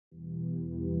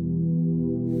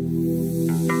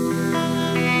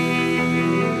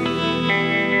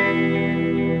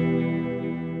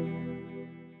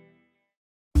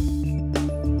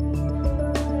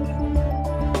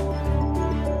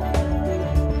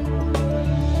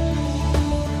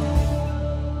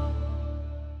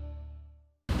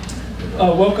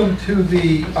Welcome to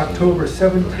the October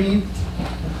 17th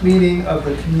meeting of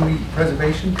the Community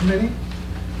Preservation Committee.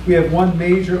 We have one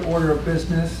major order of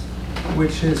business,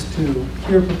 which is to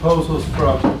hear proposals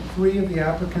from 3 of the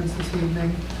applicants this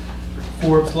evening: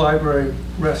 Forbes Library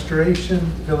Restoration,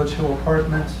 Village Hill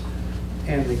Apartments,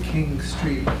 and the King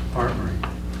Street Armory.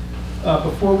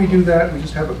 Before we do that, we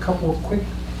just have a couple of quick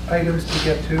items to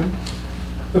get to.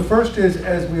 The first is,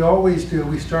 as we always do,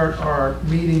 we start our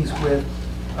meetings with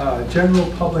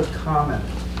general public comment.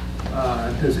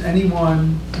 Does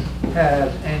anyone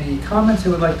have any comments they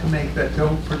would like to make that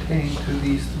don't pertain to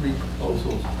these 3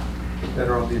 proposals that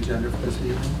are on the agenda for this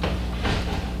evening?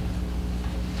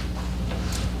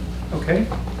 Okay.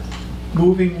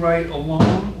 Moving right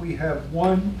along, we have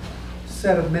one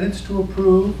set of minutes to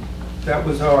approve. That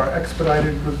was our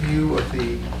expedited review of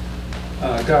the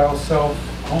Giles South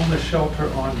Homeless Shelter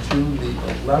on June the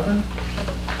 11th.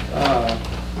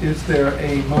 Is there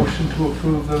a motion to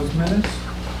approve those minutes?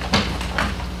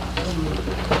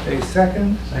 A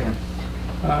second? Second.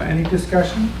 Any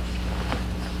discussion?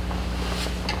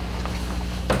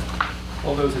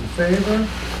 All those in favor?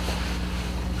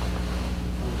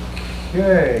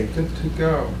 Okay, good to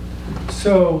go.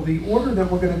 So the order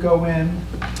that we're going to go in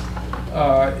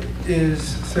is,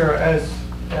 Sarah, as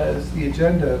the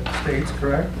agenda states,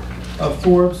 correct?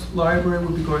 Forbes Library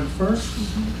will be going first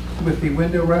with the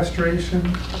window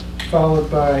restoration, followed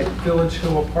by Village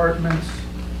Hill Apartments,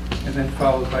 and then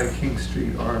followed by King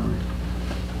Street Armory.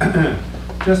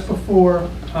 Just before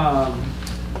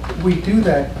we do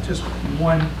that, just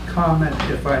one comment,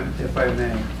 if I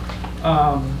may.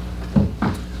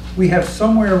 We have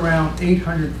somewhere around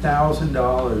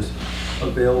 $800,000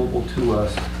 available to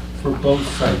us for both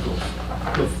cycles,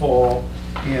 the fall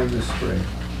and the spring.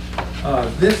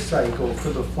 This cycle,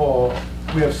 for the fall,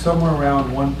 we have somewhere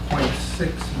around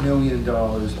 $1.6 million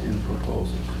in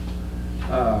proposals.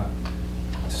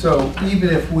 So even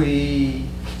if we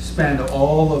spend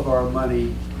all of our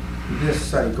money this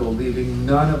cycle, leaving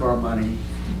none of our money,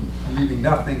 leaving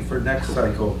nothing for next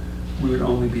cycle, we would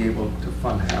only be able to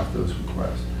fund half those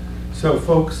requests. So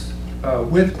folks,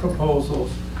 with proposals,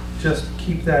 just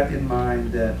keep that in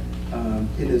mind, that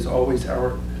it is always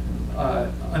our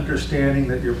understanding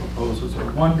that your proposals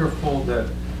are wonderful, that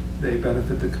they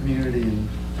benefit the community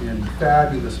in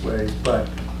fabulous ways, but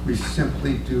we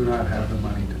simply do not have the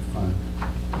money to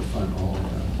fund all of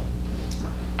them.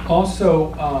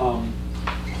 Also,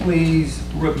 please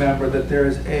remember that there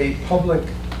is a public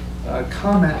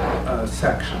comment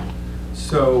section.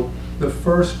 So the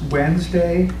first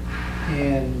Wednesday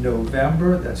in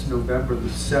November, that's November the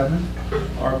 7th,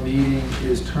 our meeting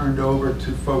is turned over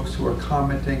to folks who are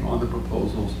commenting on the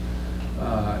proposals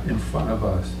in front of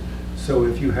us. So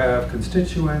if you have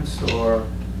constituents or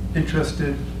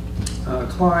interested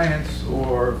clients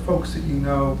or folks that you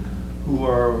know who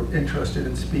are interested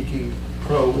in speaking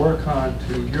pro work-on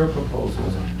to your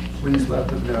proposals, please let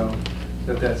them know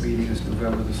that that meeting is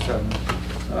November the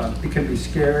 7th. It can be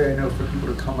scary, I know, for people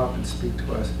to come up and speak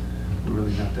to us. We're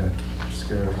really not that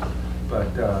scary,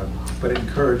 but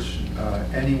encourage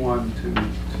anyone to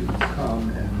come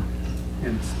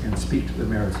and speak to the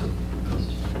merits of those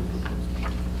proposals.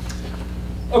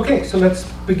 Okay, so let's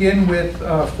begin with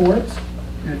Forbes.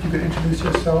 And if you could introduce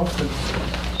yourself.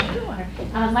 Sure.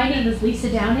 My name is Lisa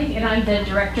Downing, and I'm the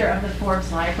director of the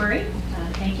Forbes Library.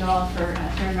 Thank you all for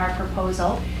hearing our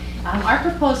proposal. Our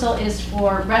proposal is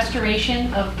for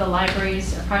restoration of the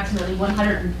library's approximately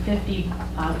 150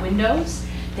 windows.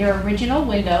 They're original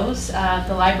windows.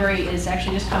 The library is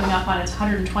actually just coming up on its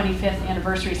 125th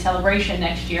anniversary celebration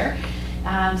next year.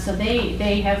 So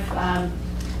they have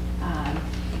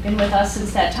been with us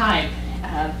since that time.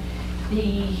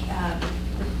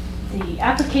 The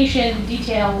application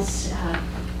details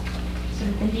sort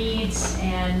of the needs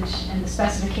and the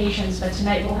specifications, but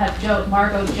tonight we'll have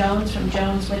Margot Jones from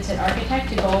Jones Whitsett Architect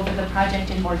to go over the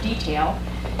project in more detail.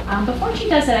 Before she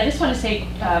does that, I just want to say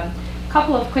a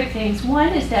couple of quick things. One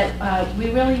is that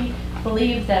we really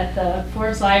believe that the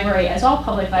Forbes Library, as all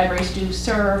public libraries do,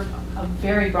 serve a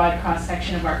very broad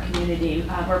cross-section of our community.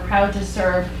 We're proud to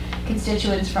serve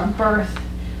constituents from birth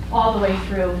all the way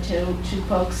through to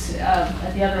folks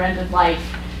at the other end of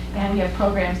life, and we have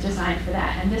programs designed for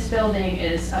that. And this building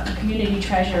is a community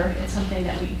treasure. It's something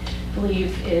that we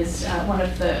believe is one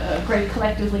of the great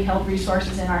collectively held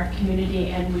resources in our community,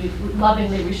 and we've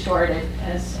lovingly restored it,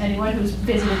 as anyone who's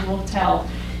visited will tell.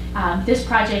 This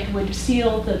project would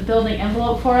seal the building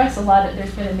envelope for us.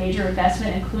 There's been a major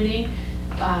investment, including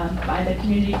by the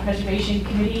Community Preservation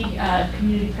Committee,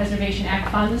 Community Preservation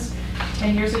Act funds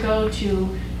 10 years ago to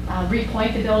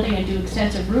repoint the building and do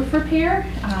extensive roof repair.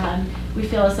 We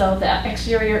feel as though the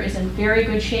exterior is in very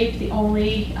good shape. The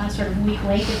only sort of weak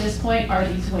link at this point are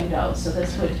these windows. So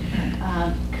this would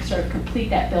sort of complete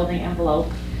that building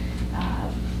envelope.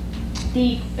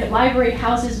 The library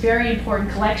houses very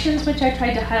important collections, which I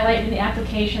tried to highlight in the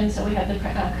application. So we have the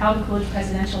Calvin Coolidge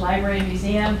Presidential Library and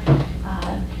Museum,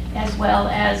 as well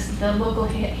as the local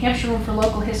Hampshire Room for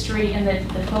Local History and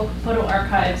the photo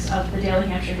archives of the Daily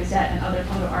Hampshire Gazette and other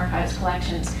photo archives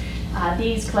collections.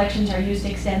 These collections are used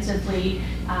extensively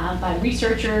by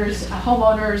researchers,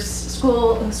 homeowners,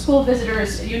 school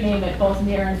visitors, you name it, both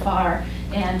near and far,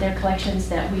 and they're collections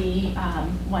that we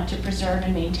want to preserve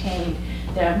and maintain.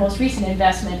 The most recent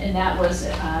investment in that was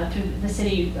through the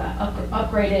city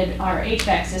upgraded our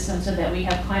HVAC system so that we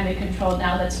have climate control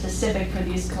now that's specific for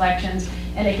these collections.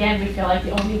 And again, we feel like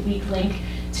the only weak link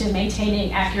to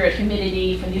maintaining accurate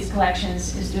humidity for these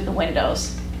collections is through the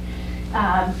windows.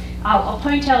 I'll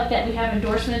point out that we have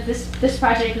endorsement. This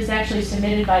project was actually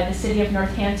submitted by the City of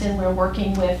Northampton. We're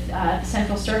working with the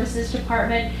Central Services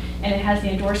Department, and it has the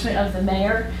endorsement of the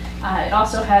mayor. It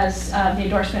also has the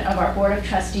endorsement of our Board of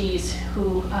Trustees,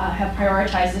 who have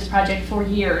prioritized this project for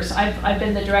years. I've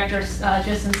been the director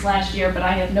just since last year, but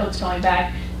I have notes going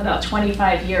back about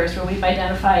 25 years where we've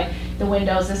identified the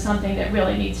windows as something that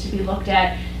really needs to be looked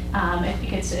at. I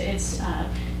think it's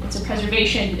a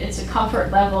preservation, it's a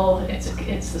comfort level, it's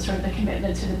the sort of the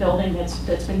commitment to the building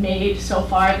that's been made so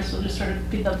far. This will just sort of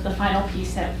be the final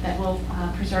piece that will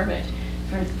preserve it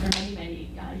for many, many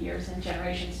years and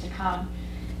generations to come.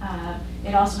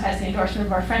 It also has the endorsement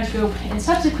of our Friends Group. And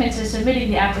subsequent to submitting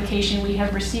the application, we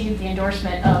have received the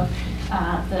endorsement of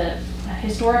the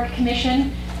Historic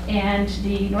Commission and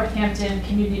the Northampton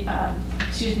Community,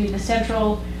 the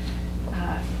Central,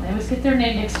 I always get their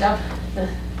name mixed up, the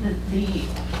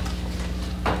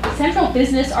Central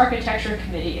Business Architecture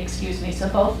Committee, excuse me. So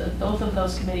both of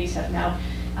those committees have now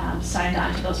signed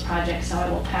on to those projects, so I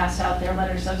will pass out their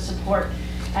letters of support.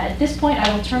 At this point,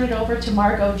 I will turn it over to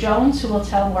Margot Jones, who will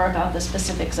tell more about the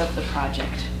specifics of the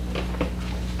project.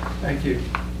 Thank you.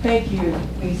 Thank you,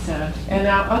 Lisa. And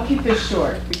I'll keep this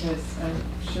short because I'm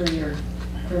sure you're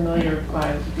familiar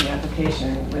by the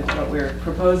application with what we're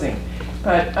proposing.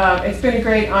 But it's been a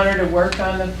great honor to work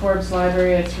on the Forbes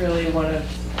Library. It's really one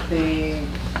of the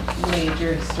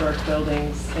major historic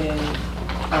buildings in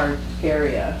our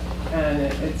area, and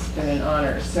it's been an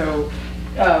honor. So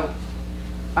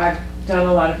I've done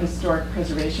a lot of historic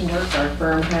preservation work, our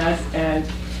firm has, and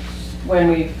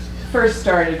when we first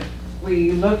started,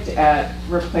 we looked at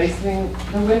replacing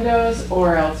the windows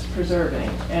or else preserving.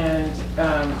 And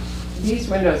these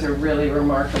windows are really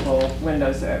remarkable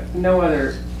windows that no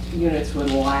other units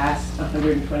would last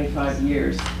 125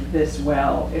 years this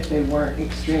well if they weren't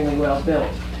extremely well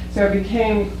built. So it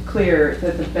became clear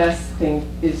that the best thing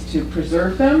is to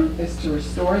preserve them, is to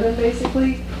restore them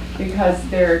basically, because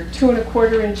they're 2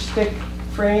 1/4 inch thick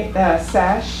frame,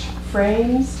 sash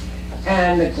frames,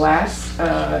 and the glass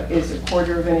is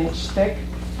 1/4 of an inch thick.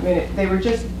 I mean, they were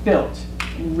just built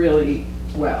really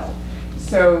well.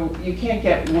 So you can't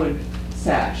get wood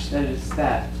sash that is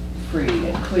that free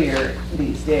and clear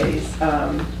these days.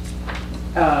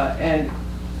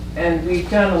 And we've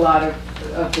done a lot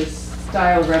of this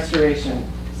style restoration.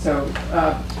 So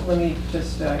let me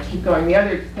just keep going. The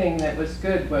other thing that was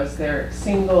good was their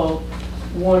single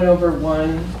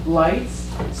 1/1 lights.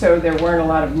 So there weren't a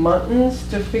lot of muttons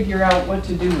to figure out what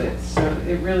to do with. So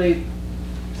it really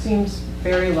seems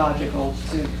very logical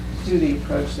to do the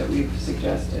approach that we've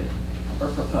suggested or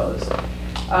proposed.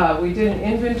 We did an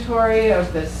inventory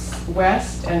of the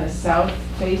west and the south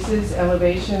faces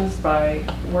elevations by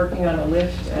working on a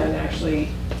lift and actually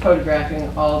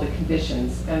photographing all the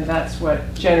conditions, and that's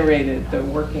what generated the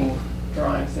working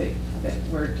drawings that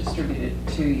were distributed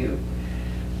to you.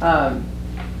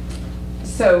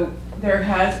 So there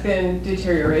has been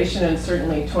deterioration, and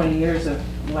certainly 20 years of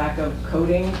lack of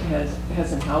coating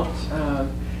hasn't helped,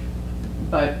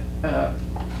 but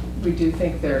we do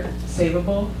think they're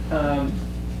savable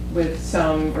with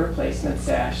some replacement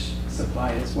sash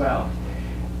supplied as well.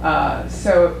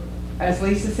 So as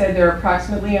Lisa said, there are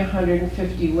approximately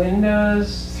 150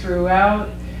 windows throughout.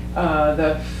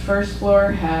 The first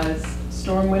floor has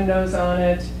storm windows on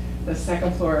it. The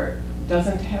second floor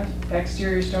doesn't have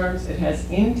exterior storms. It has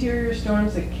interior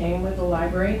storms that came with the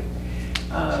library.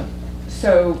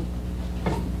 So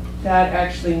that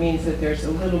actually means that there's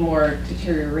a little more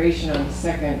deterioration on the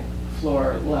second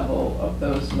floor level of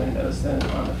those windows than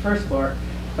on the first floor.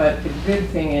 But the good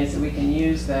thing is that we can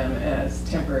use them as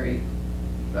temporary,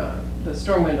 the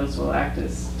storm windows will act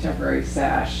as temporary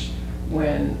sash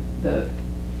when the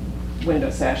window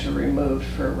sash are removed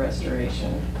for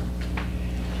restoration.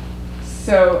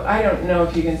 So I don't know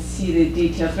if you can see the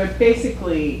details, but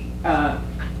basically,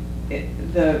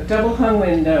 the double hung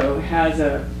window has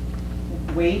a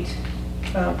weight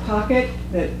pocket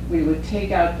that we would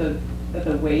take out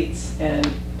the weights and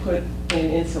put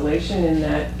in insulation in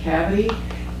that cavity,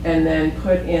 and then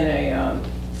put in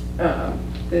a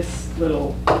this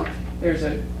little,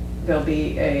 there'll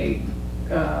be a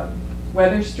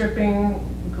weather stripping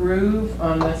groove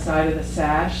on the side of the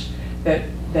sash that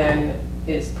then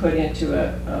is put into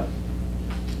a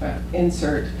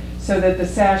insert, so that the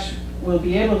sash will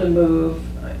be able to move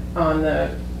on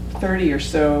the 30 or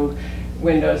so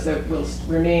windows that will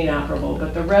remain operable,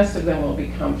 but the rest of them will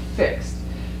become fixed.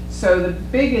 So the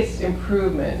biggest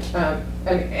improvement,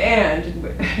 and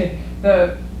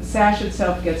the sash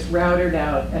itself gets routed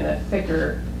out, and a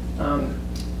thicker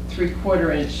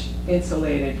 3/4 inch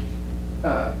insulated,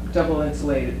 double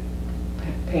insulated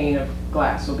pane of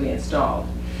glass will be installed.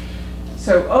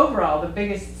 So overall, the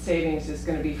biggest savings is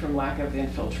going to be from lack of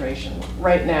infiltration.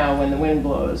 Right now, when the wind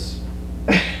blows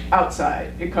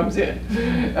outside, it comes in.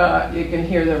 You can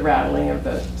hear the rattling of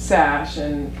the sash,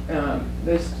 and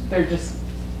they're just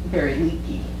very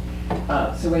leaky.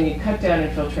 So when you cut down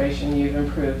infiltration, you've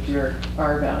improved your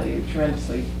R value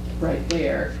tremendously right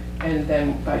there. And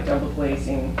then by double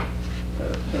glazing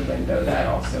the window, that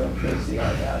also improves the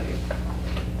R value.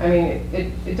 I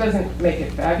mean, it doesn't make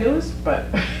it fabulous, but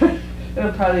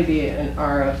it'll probably be an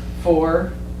R of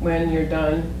 4 when you're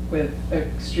done with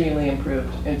extremely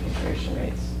improved infiltration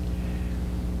rates.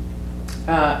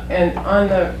 And on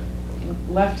the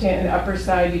left-hand upper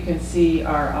side, you can see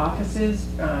our offices.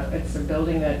 It's a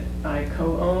building that I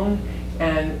co-own,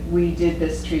 and we did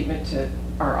this treatment to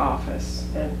our office.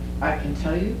 And I can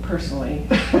tell you personally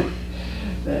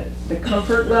that the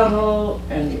comfort level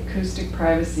and the acoustic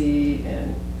privacy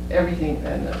and everything,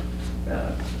 and the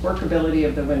workability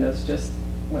of the windows just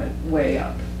went way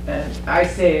up. And I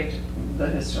saved the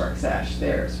historic sash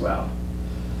there as well.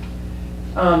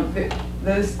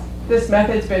 This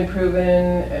method's been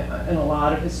proven in a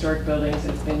lot of historic buildings.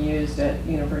 It's been used at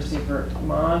University of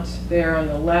Vermont there on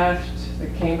the left. The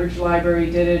Cambridge Library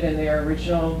did it in their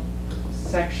original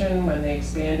section when they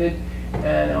expanded,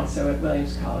 and also at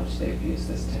Williams College they've used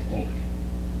this technique.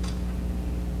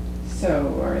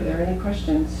 So are there any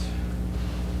questions?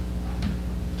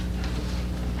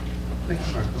 Thank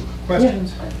you, Marco.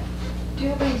 Questions? Yeah. Do you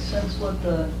have any sense what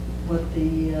the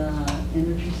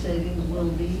energy savings will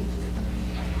be,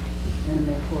 and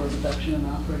therefore reduction in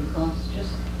operating costs?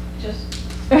 Just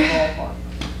ballpark.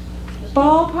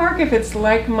 Ballpark, if it's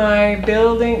like my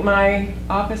building, my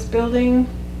office building,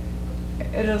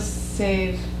 it'll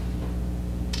save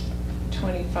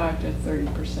 25 to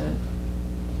 30%.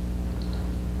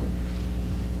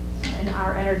 And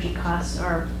our energy costs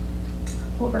are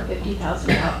over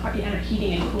 $50,000.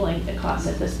 Heating and cooling, the costs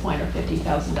at this point are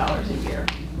 $50,000 a year.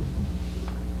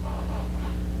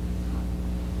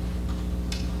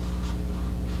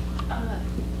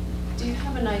 Do you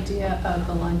have an idea of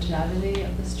the longevity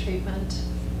of this treatment?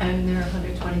 And they're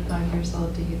 125 years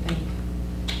old, do you think?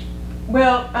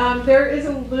 Well, there is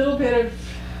a little bit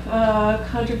of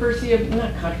controversy,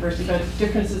 not controversy, but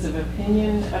differences of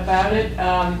opinion about it.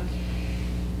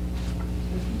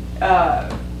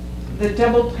 The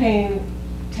double pane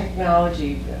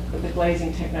technology, the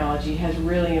glazing technology, has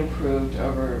really improved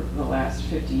over the last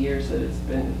 50 years that it's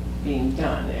been being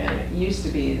done. And it used to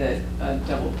be that a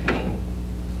double pane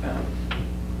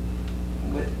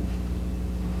with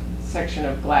section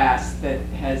of glass that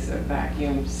has a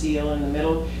vacuum seal in the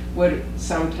middle would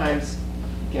sometimes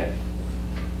get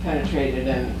penetrated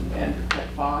and get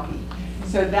foggy.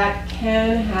 So that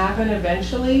can happen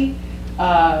eventually,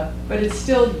 but it's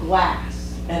still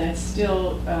glass, and it's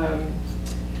still,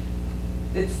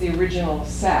 it's the original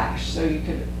sash, so you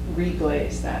could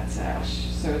reglaze that sash.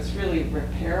 So it's really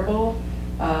repairable.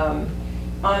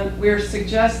 We're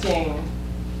suggesting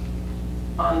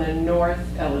on the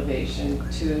north elevation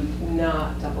to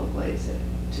not double glaze it,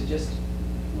 to just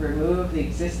remove the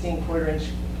existing 1/4 inch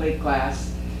plate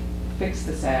glass, fix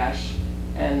the sash,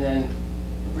 and then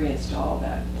reinstall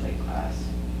that plate glass.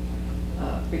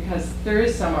 Because there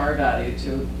is some R value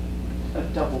to a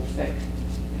double thick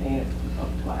pane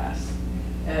of glass.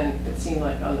 And it seemed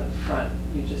like on the front,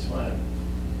 you just want to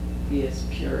be as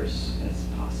pure as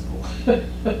possible.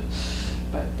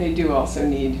 But they do also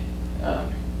need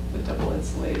the double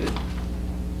insulated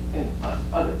in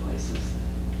other places.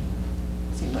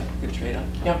 Seemed like a good trade-off.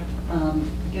 Yep.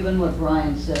 Given what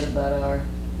Brian said about our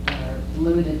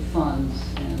limited funds,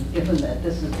 and given that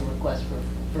this is a request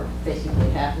for basically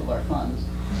half of our funds,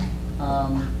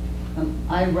 Am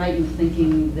I right in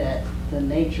thinking that the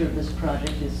nature of this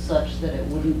project is such that it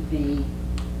wouldn't be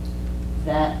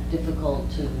that difficult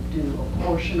to do a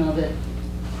portion of it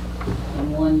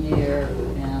in one year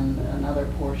and another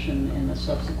portion in a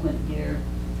subsequent year?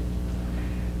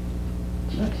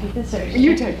 Do you want to take this or?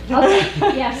 You take it.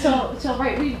 Okay, yeah, so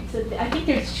right, I think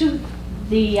there's two,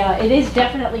 it is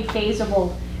definitely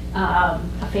feasible, a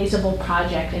feasible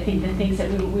project. I think the things that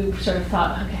we sort of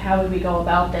thought, okay, how would we go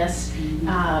about this?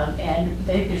 And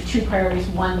there's two priorities.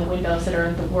 One, the windows that are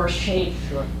in the worst shape.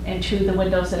 Sure. And two, the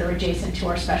windows that are adjacent to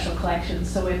our special collections.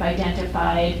 So we've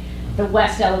identified the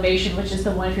west elevation, which is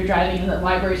the one if you're driving in the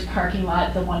library's parking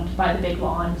lot, the one by the big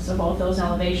lawn. So both those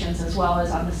elevations, as well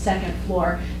as on the second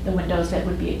floor, the windows that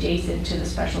would be adjacent to the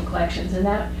special collections. And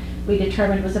that we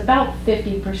determined was about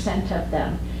 50% of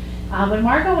them. When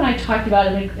Margot and I talked about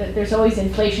it, I mean, there's always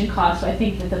inflation costs, so I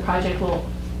think that the project will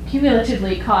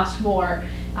cumulatively cost more,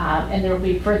 and there will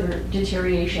be further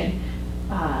deterioration.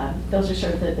 Those are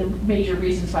sort of the major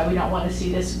reasons why we don't want to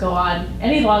see this go on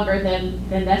any longer than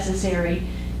necessary.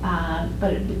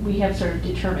 But we have sort of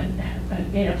determined,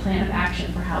 made a plan of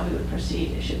action for how we would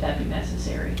proceed should that be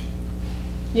necessary.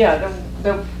 Yeah,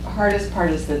 the hardest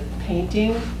part is the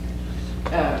painting,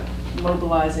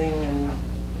 mobilizing and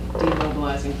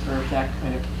demobilizing for that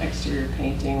kind of exterior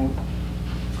painting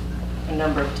a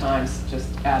number of times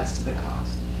just adds to the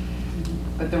cost.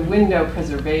 But the window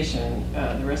preservation,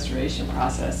 the restoration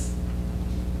process,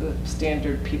 the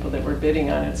standard people that were bidding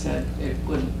on it said they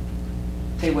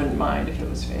wouldn't mind if it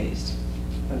was phased.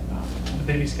 Would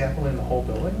they be scaffolding the whole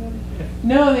building then?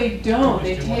 No, they don't.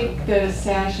 They Just do one take of the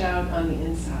sash out on the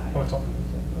inside. Oh, it's all.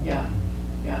 Yeah,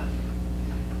 yeah.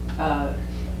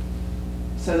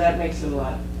 So that makes it a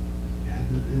lot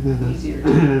easier.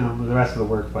 The rest of the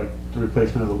work, like the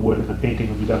replacement of the wood and the painting,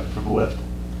 would be done from a lift.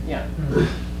 Yeah. Okay.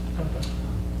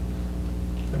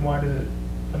 Then why did it?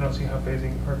 I don't see how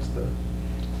phasing hurts the.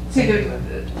 See,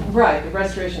 right, the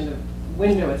restoration of the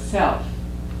window itself,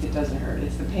 it doesn't hurt.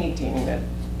 It's the painting that,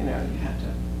 you know, you have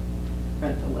to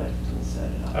rent the lift and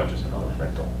set it up. Oh, just a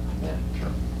rental. Yeah.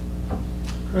 Sure.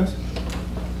 Chris?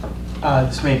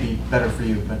 This may be better for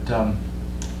you, but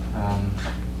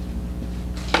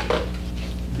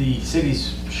the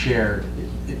city's share,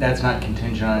 that's not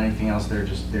contingent on anything else. They're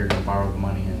going to borrow the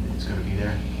money and it's going to be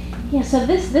there. Yeah, so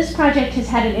this project has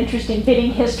had an interesting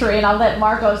bidding history, and I'll let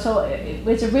Margot. So it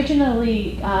was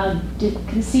originally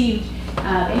conceived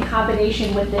in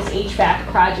combination with this HVAC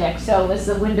project. So it was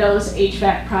the Windows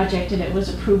HVAC project, and it was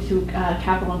approved through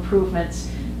capital improvements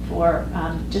for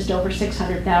just over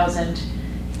 $600,000,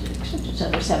 just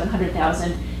under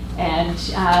 $700,000. And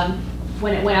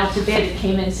when it went out to bid, it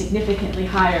came in significantly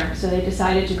higher. So they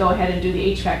decided to go ahead and do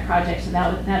the HVAC project. So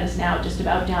that is now just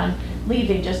about done,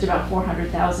 leaving just about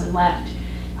 $400,000 left.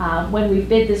 When we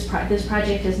bid this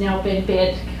project has now been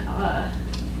bid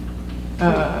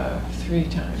 3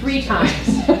 times. 3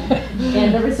 times.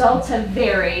 And the results have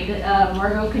varied.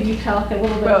 Margot, can you talk a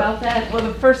little bit about that? Well,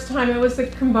 the first time it was a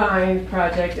combined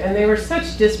project, and they were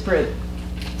such disparate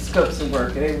scopes of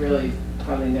work. They really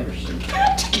probably never should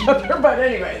have together, but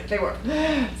anyway, they were.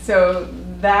 So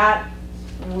that,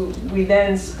 we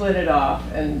then split it off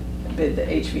and bid the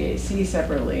HVAC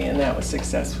separately, and that was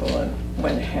successful and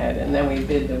went ahead. And then we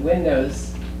bid the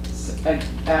windows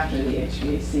after the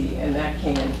HVAC, and that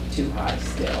came in too high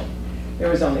still. There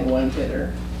was only one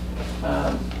bidder.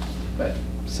 But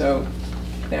so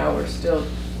now we're still,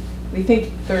 we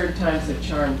think 3rd time's the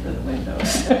charm for the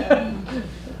windows.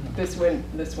 this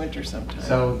winter sometime.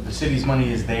 So the city's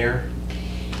money is there.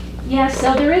 Yes,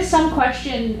 so there is some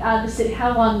question, the city,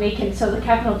 how long they can, so the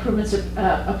capital improvements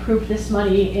approved this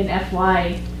money in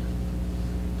FY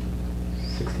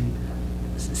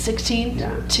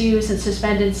 16 to use and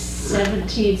suspend in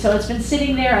 17. So it's been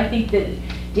sitting there. I think that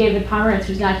David Pomerantz,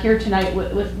 who's not here tonight,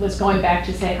 was going back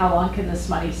to say how long can this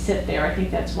money sit there. I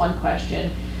think that's one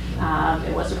question.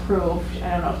 It was approved.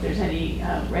 I don't know if there's any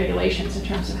regulations in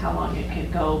terms of how long it can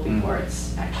go before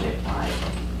it's actually applied.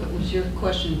 But was your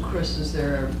question, Chris, is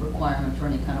there a requirement for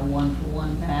any kind of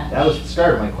one-for-one match? That was the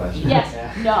start of my question. Yes,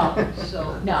 no.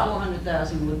 So No.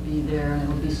 400,000 would be there, and it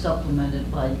would be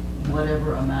supplemented by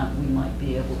whatever amount we might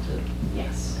be able to.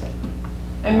 Yes.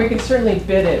 And we can certainly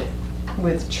bid it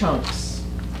with chunks,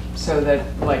 so that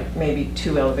like maybe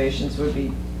 2 elevations would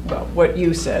be, well, what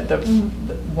you said, the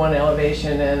one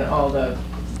elevation and all the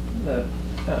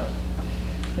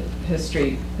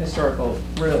historical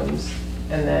rooms,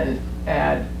 and then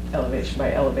add elevation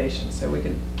by elevation, so we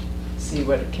could see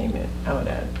what it came in, how it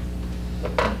added.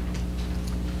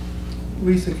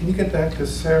 Lisa, can you get back to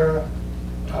Sarah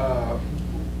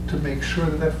to make sure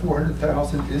that that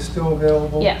 400,000 is still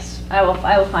available? Yes, I will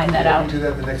find that If out. we do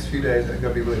that in the next few days, I think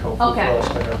that'd be really helpful for Okay. us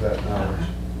to have that knowledge.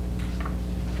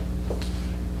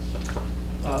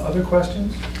 Other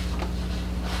questions?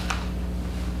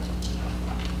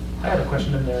 I had a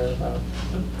question in there about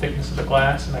the thickness of the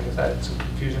glass, and I guess I had some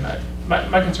confusion.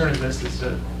 My concern is this, is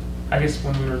that, I guess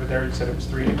when we were there, you said it was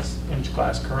 3/8"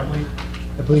 glass currently. I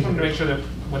Just believe wanted to make sure that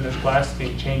when there's glass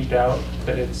being changed out,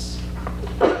 that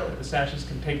the sashes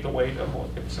can take the weight of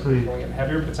if something's going in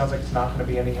heavier, but it sounds like it's not gonna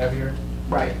be any heavier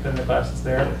Right, than the glass that's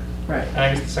there. right. And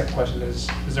I guess the second question is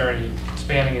there any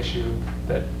spanning issue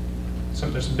that,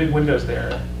 there's some big windows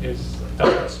there, is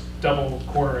double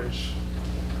quarter-inch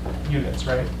units,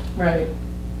 right? Right.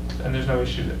 And there's no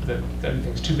issue that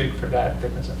anything's too big for that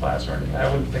thickness of glass or anything? I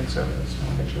wouldn't think so, I just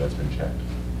want to make sure that's been checked.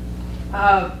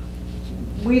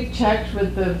 We've checked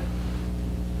with the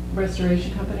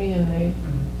restoration company and they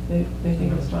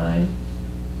think it's fine.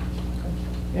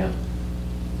 Yeah.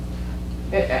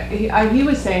 He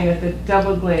was saying that the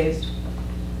double glazed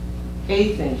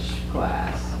 1/8"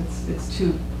 glass, it's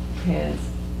two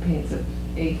paints of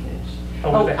 1/8".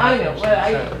 Oh, with the I half know, inch well,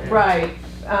 in the center, yeah. right.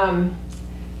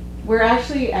 We're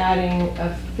actually adding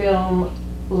a film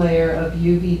layer of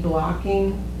UV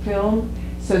blocking film,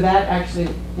 so that actually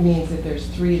means that there's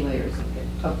 3 layers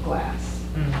of glass,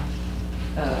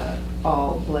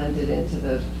 all blended into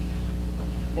the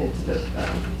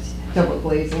double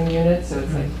glazing unit, so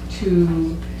it's like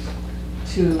two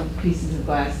pieces of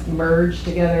glass merged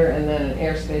together, and then an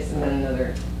airspace, and then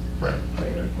another Right.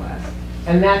 layer of glass.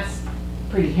 And that's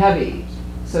pretty heavy,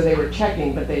 so they were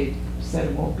checking, but they said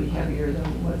it won't be heavier than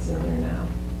what's in there now.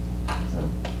 So.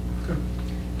 Good.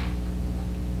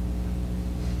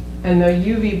 And the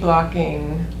UV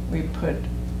blocking, we put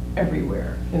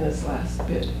everywhere in this last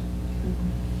bid,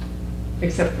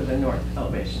 except for the north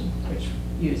elevation, which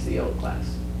used the old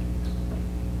glass.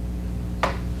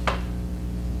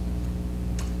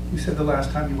 You said the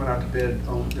last time you went out to bid,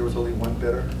 there was only one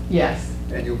bidder, Yes.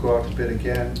 and you'll go out to bid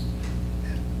again.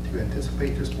 Do you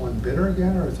anticipate just one bidder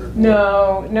again, or is there?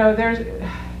 No, there's,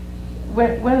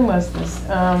 when was this?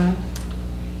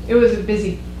 It was a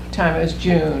busy time, it was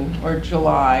June or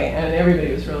July, and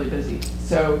everybody was really busy.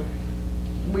 So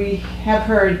we have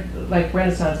heard, like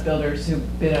Renaissance builders who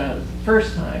bid on it the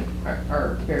first time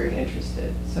are very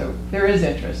interested. So there is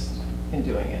interest in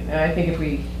doing it. And I think if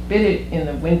we bid it in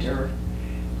the winter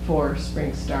for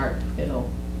spring start, it'll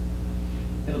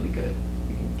be good.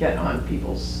 We can get on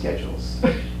people's schedules.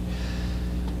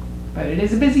 But it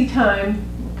is a busy time,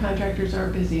 contractors are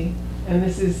busy, and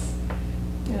this is,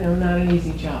 not an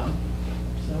easy job,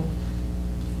 so.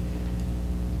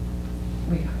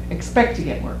 We expect to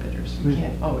get more bidders, we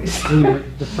can't always.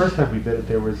 The first time we bid it,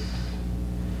 there was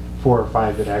 4 or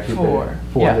 5 that actually bid it.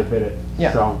 4 yeah. that bid it.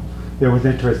 Yeah. So there was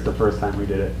interest the first time we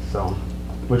did it, so,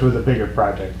 which was a bigger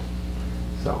project,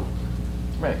 so.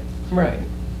 Right.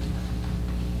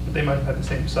 But they might have had the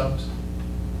same subs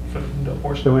for the window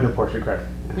portion. The window portion, correct.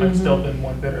 Might still been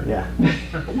one bidder. Yeah.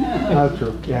 That's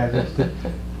true, yeah.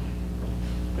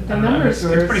 But the numbers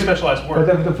were. It's pretty specialized But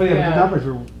work. the Yeah. numbers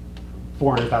were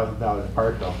 $400,000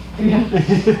 apart though. Yeah.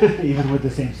 Even with the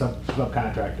same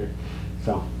subcontractor,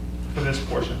 so, For this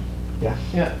portion. yeah.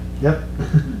 Yeah. Yep.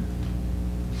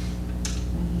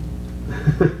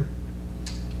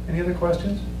 Any other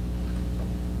questions?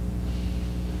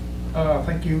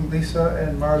 Thank you, Lisa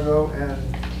and Margot and.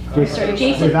 Jason.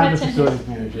 Jason I'm the Hudson. facilities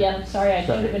manager. Yeah, I'm sorry, I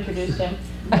should have Sorry. introduced him.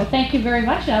 Well, thank you very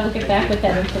much, and I will get back with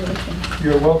that information.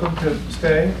 You're welcome to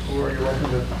stay, or you're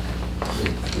welcome to.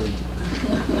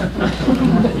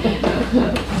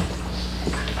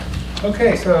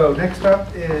 Okay, so next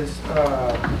up is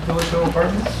Village Hill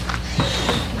Apartments.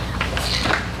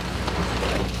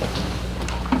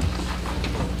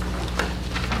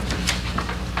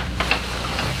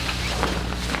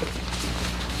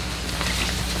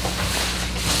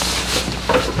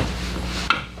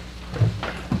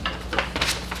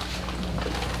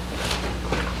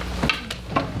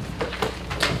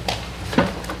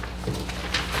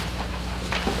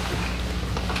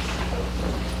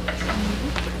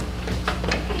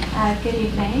 Good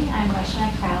evening, I'm Rachel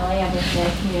Crowley, I'm with the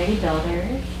Community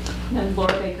Builders. And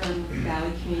Laura Baker, I'm with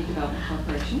Valley Community Development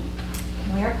Corporation.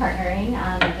 We are partnering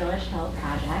on the Village Hill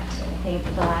project. I think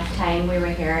the last time we were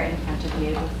here in front of you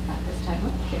was about this time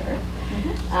of year.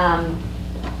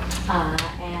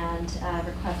 And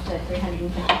requested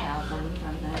 $350,000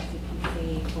 from the CPC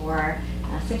for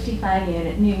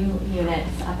 65 new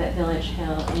units up at Village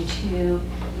Hill in 2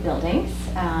 buildings.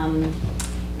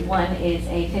 One is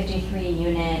a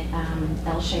 53-unit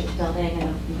L-shaped building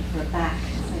in the back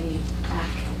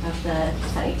of the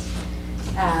site.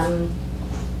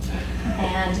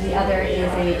 and the other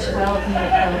is a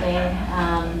 12-unit building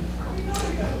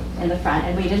in the front.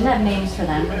 And we didn't have names for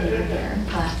them when we were here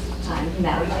last time.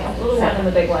 Now we do. A little one and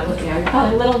the big one. Yeah, we call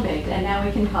it Little Big, and now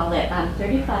we can call it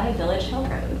 35 Village Hill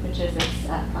Road, which is its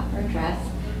proper address,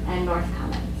 and North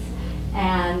Commons.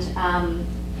 And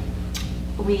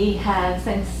we have,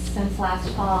 since last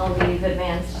fall, we've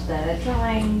advanced the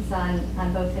drawings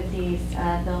on both of these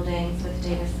buildings with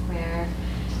Data Square.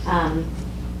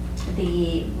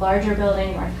 The larger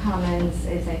building, North Commons,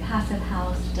 is a passive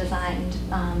house designed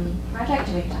project,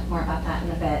 and we can talk more about that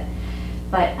in a bit.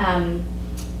 But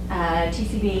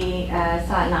TCB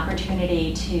saw an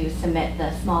opportunity to submit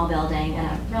the small building in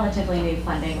a relatively new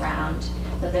funding round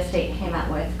that the state came out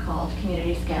with called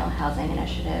Community Scale Housing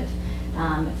Initiative.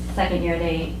 It's the second year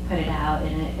they put it out,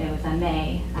 and it was a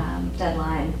May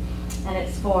deadline. And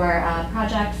it's for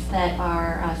projects that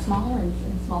are small in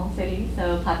small cities,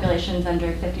 so populations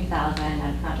under 50,000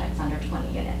 and projects under 20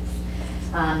 units.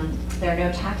 There are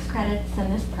no tax credits in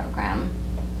this program,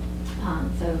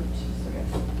 so just sort of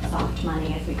soft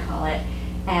money, as we call it.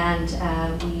 And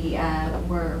we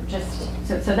were just,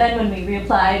 so then when we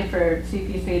reapplied for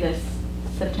CPC this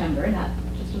September, not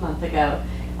just a month ago,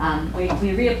 we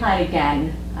reapplied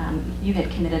again. You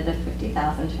had committed the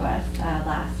 $50,000 to us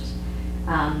last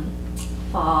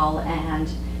fall, and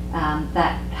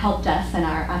that helped us in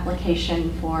our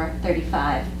application for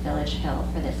 35 Village Hill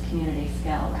for this community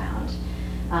scale round.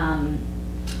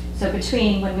 So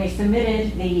between when we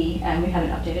submitted the, and we have an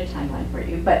updated timeline for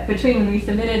you, but between when we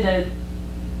submitted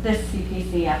this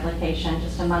CPC application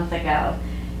just a month ago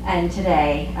and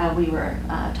today, we were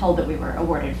told that we were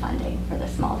awarded funding for the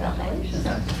small building.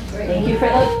 So thank you for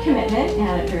the commitment,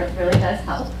 and it really does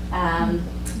help.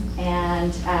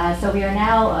 So we are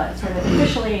now sort of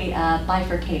officially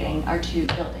bifurcating our two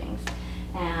buildings,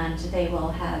 and they will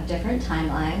have different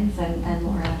timelines, and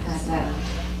Laura has a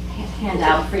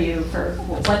handout for you for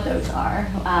what those are.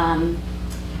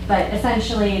 But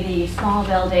essentially, the small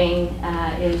building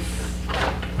is,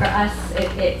 for us,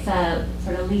 it's a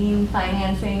sort of lean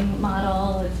financing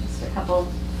model. It's just a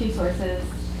few sources.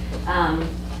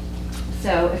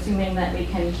 So assuming that we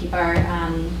can keep our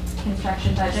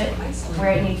construction budget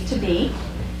where it needs to be,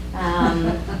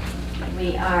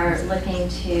 we are looking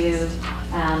to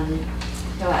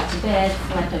go out to bid,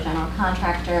 select a general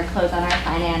contractor, close on our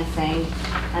financing,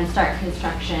 and start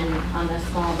construction on the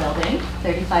small building,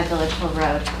 35 Village Hill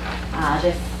Road,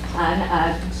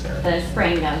 the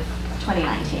spring of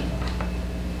 2019.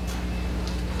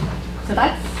 So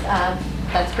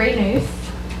that's great news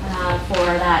for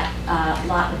that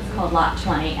lot. It's called Lot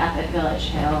 20 up at Village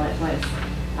Hill. It was,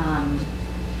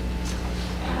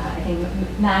 I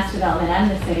think Mass Development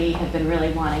and the city have been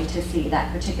really wanting to see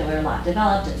that particular lot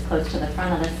developed. It's close to the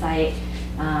front of the site.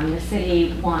 The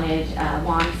city wants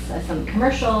some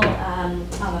commercial on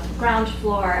the ground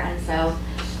floor, and so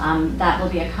that will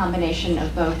be a combination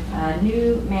of both a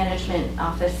new management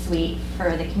office suite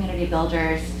for the community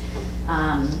builders,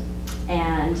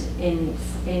 and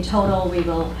in total we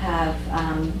will have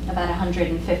about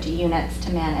 150 units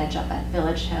to manage up at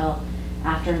Village Hill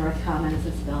after North Commons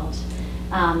is built,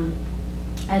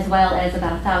 as well as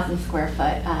about 1,000 square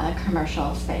foot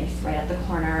commercial space right at the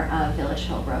corner of Village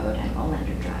Hill Road and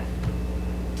Olander Drive.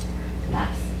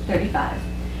 That's 35.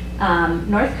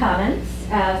 North Commons,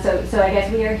 so I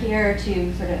guess we are here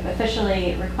to sort of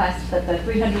officially request that the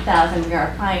 $300,000 we are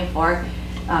applying for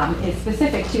is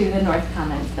specific to the North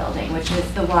Commons building, which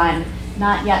is the one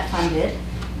not yet funded.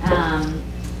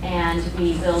 And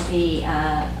we will be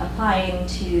applying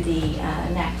to the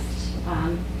next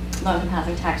low-income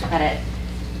housing tax credit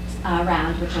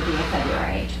round, which will be a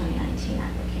February 2019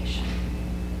 application.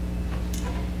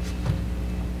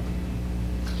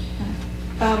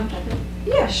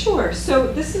 Yeah, sure.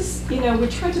 So this is, we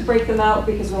tried to break them out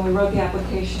because when we wrote the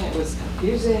application, it was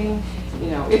confusing.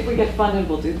 If we get funded,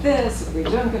 we'll do this. If we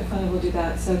don't get funded, we'll do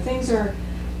that. So things are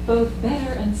both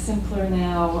better and simpler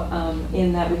now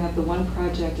in that we have the one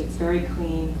project. It's very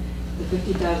clean. The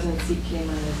 50,000 CPA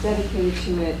money is dedicated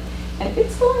to it. And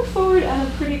it's going forward on a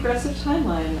pretty aggressive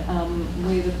timeline.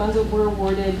 The funds that were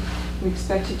awarded, we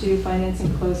expect to do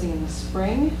financing closing in the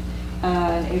spring,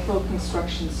 an April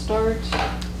construction start,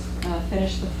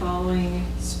 finish the following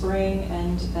spring,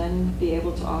 and then be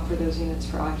able to offer those units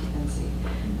for occupancy.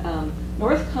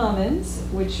 North Commons,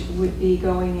 which would be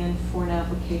going in for an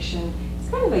application, it's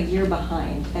kind of a year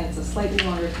behind, and it's a slightly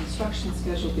longer construction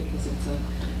schedule because it's a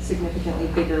significantly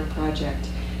bigger project.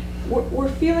 We're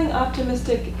feeling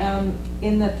optimistic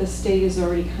in that the state has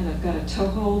already kind of got a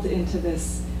toehold into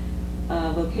this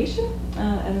location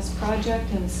and this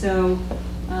project, and so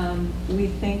We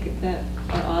think that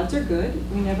our odds are good.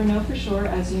 We never know for sure.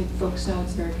 As you folks know,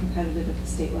 it's very competitive at the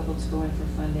state level to go in for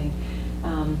funding.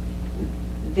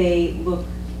 They look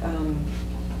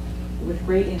with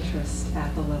great interest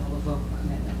at the level of local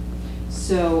commitment.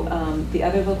 So the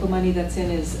other local money that's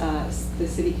in is the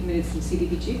city committed some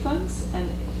CDBG funds, and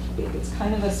it's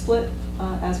kind of a split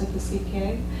as with the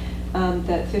CPA.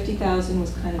 That 50,000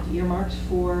 was kind of earmarked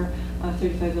for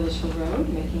 35 Village Hill Road,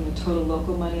 making the total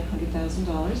local money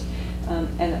 $100,000,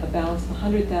 and a balance of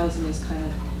 100,000 is kind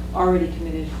of already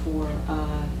committed for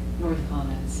North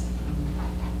Commons.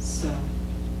 So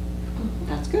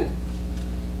that's good.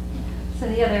 So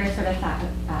the other sort of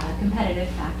competitive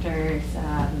factors,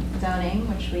 zoning,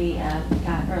 which we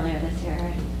got earlier this year,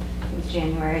 it was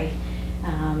January.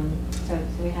 So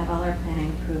we have all our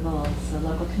planning approvals, the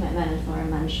local commitment, as Laura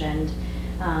mentioned,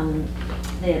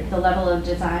 the level of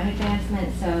design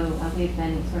advancement. So we've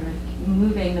been sort of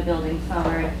moving the building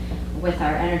forward with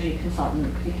our energy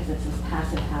consultant because it's this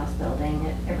passive house building.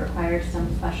 It requires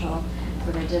some special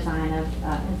sort of design of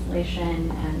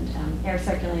insulation and air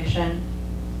circulation.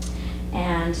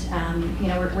 And you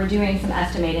know, we're doing some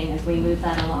estimating as we move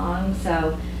that along.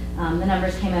 So the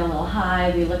numbers came in a little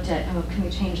high. We looked at, oh, can we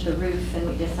change the roof? And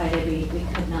we decided we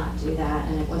could not do that,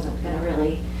 and it wasn't going to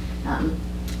really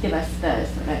give us the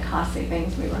sort of cost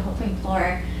savings we were hoping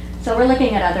for. So we're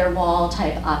looking at other wall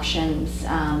type options,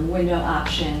 window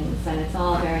options, and it's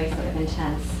all very sort of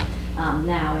intense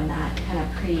now in that kind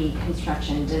of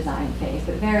pre-construction design phase,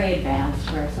 but very advanced.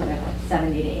 We're sort of like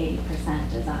 70 to 80%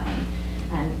 design.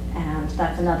 And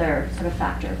that's another sort of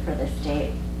factor for the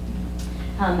state.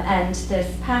 And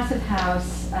this passive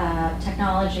house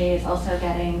technology is also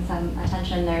getting some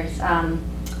attention. There's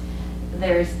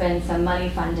been some money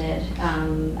funded,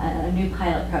 a new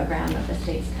pilot program that the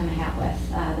state's coming out with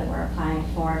that we're applying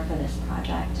for this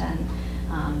project. And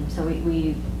so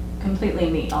we completely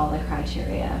meet all the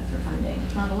criteria for funding.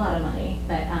 It's not a lot of money,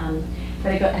 but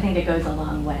I think it goes a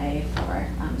long way for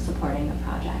supporting the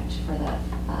project for the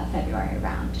February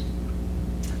round.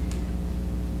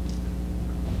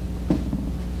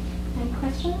 Any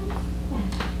questions? Yeah.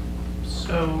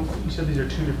 So you said these are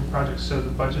two different projects. So the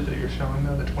budget that you're showing,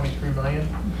 though, the 23 million,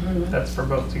 that's for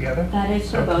both together? That is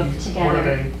for both together. What are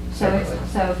they separately?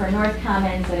 So for North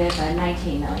Commons, it is a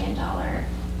 $19 million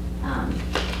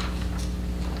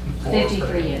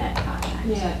 53-unit project.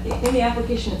 Yeah, in the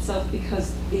application itself,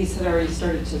 because these had already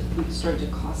started to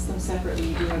cost them separately,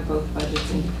 you do have both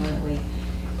budgets independently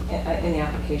in the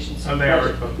application. So they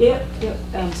are both? Yep.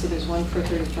 So there's one for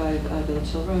 35 Village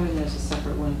Hill Road, and there's a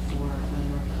separate one for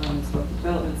North Commons, both the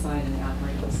development side and the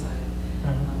operating side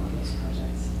of those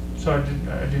projects. So I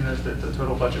do notice that the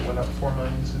total budget went up 4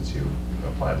 million since you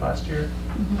applied last year.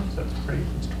 So that's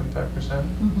it's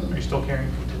 25%. Are you still carrying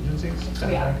contingencies?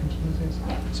 Yeah. Contingencies?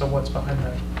 So what's behind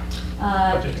that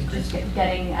budget increase? Just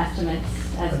getting estimates.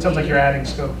 It sounds like you're adding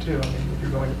scope too. I mean, if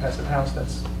you're going to passive house,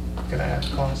 that's going to add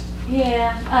cost.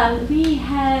 Yeah, we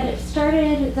had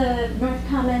started the North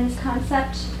Commons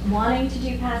concept wanting to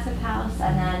do passive house,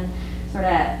 and then sort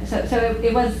of, so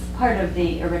it was part of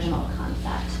the original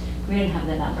concept. We didn't have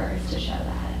the numbers to show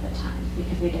that at the time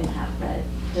because we didn't have the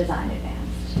design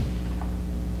advanced.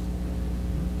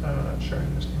 I'm not sure I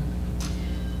understand.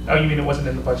 Oh, you mean it wasn't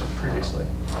in the budget previously?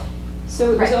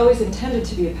 So it was Right. always intended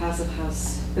to be a passive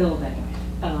house building,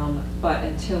 but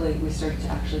until we started to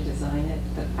actually design it,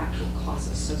 the actual costs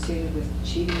associated with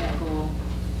achieving that goal,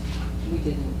 we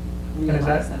didn't And is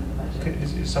realize them in the budget.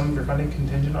 is some of your funding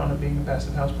contingent on it being a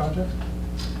passive house project?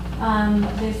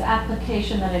 This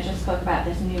application that I just spoke about,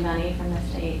 this new money from the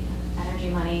state, energy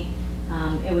money,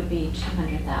 it would be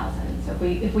 200,000. So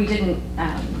if we didn't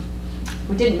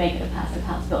make it a passive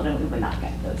house building, we would not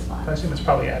get those funds. I assume it's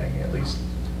probably adding at least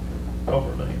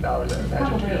over $1 million, I imagine.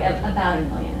 Probably to your budget. about $1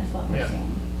 million is what we're Yeah. seeing.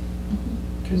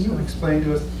 Can you explain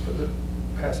to us for the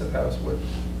passive house what?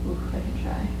 Ooh, I can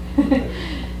try.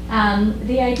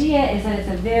 The idea is that it's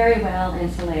a very well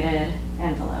insulated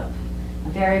envelope,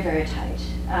 very, very tight.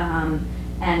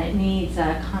 And it needs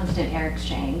a constant air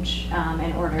exchange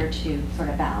in order to sort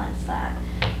of balance that.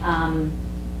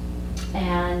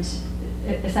 And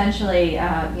essentially,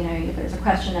 if there's a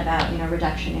question about,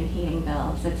 reduction in heating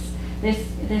bills, this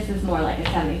is more like a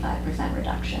 75%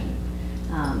 reduction.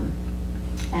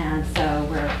 And so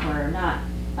we're not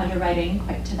underwriting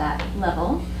quite to that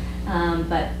level,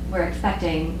 but we're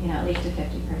expecting, at least a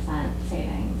 50%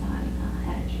 savings on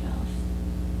energy bills.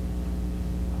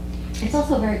 It's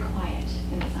also very quiet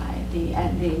inside.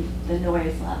 The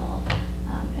noise level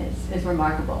is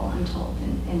remarkable, I'm told,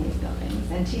 in these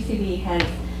buildings. And TCV has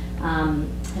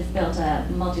built a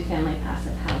multifamily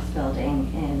passive house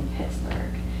building in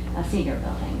Pittsburgh, senior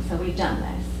building. So we've done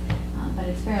this, but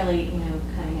it's fairly,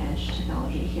 cutting edge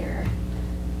technology here. Do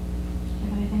you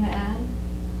have anything to add?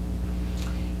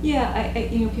 Yeah,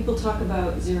 people talk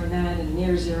about zero net and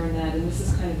near zero net, and this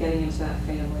is kind of getting into that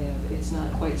family of, it's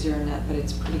not quite zero net, but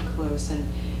it's pretty close. And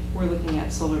we're looking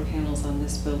at solar panels on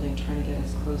this building, trying to get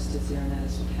as close to zero net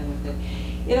as we can with it.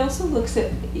 It also looks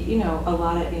at, a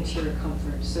lot of interior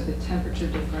comfort. So the temperature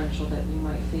differential that you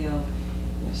might feel,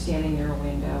 standing near a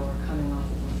window or coming off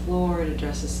of a floor, it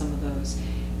addresses some of those.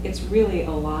 It's really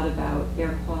a lot about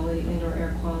air quality, indoor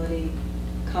air quality,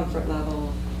 comfort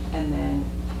level, and then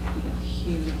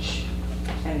huge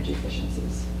energy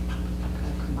efficiencies. Kind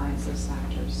of combines those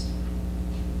factors.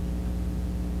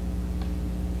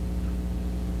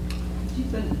 Have you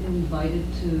been invited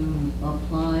to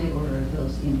apply, or are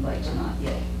those invites not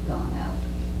yet gone out?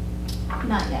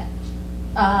 Not yet.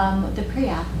 The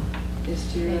pre-app. Is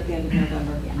due at the end of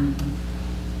November. Yeah. Mm-hmm.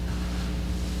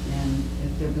 And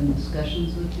have there been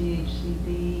discussions with the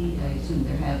HCB? I assume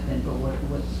there have been, but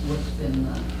what's been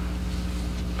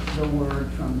the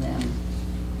word from them?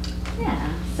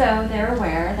 Yeah, so they're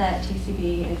aware that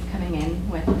TCB is coming in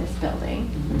with this building.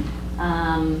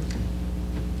 Mm-hmm.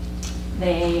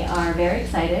 They are very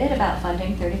excited about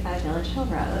funding 35 Village Hill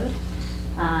Road.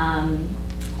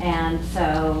 And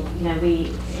so,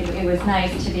 it was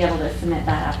nice to be able to submit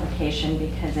that application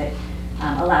because it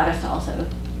allowed us to also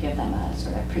give them a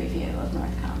sort of preview of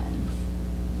North Commons.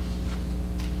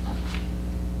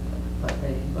 But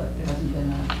there hasn't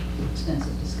been an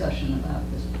extensive discussion about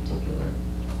this particular,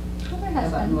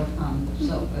 about North Commons.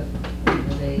 So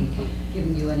are they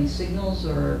giving you any signals,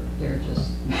 or they're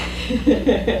just?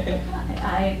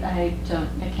 I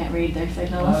can't read their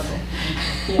signals. Okay.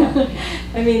 Yeah,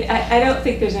 I mean, I don't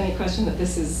think there's any question that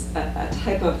this is a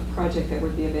type of project that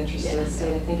would be of interest to the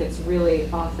state. I think it's really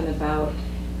often about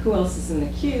who else is in the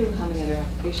queue, how many other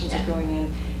applications are going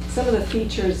in. Some of the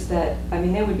features that,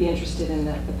 they would be interested in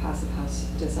the passive house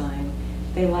design.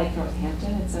 They like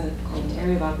Northampton. It's called an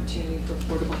area of opportunity for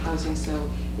affordable housing, so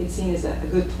it's seen as a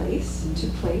good place to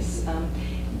place.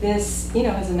 This,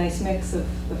 has a nice mix of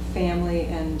family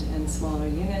and smaller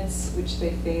units, which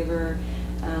they favor.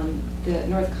 The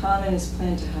North Common is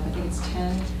planned to have, I think it's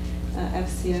 10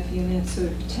 FCF units, so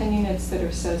 10 units that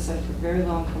are set aside for very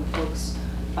low-income folks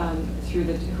who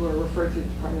are referred through the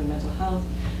Department of Mental Health.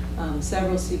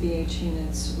 Several CBH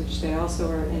units, which they also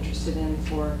are interested in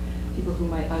for people who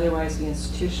might otherwise be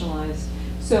institutionalized.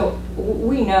 So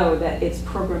we know that it's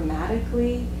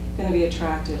programmatically going to be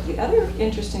attractive. The other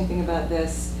interesting thing about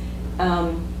this,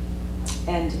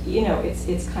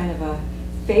 it's kind of a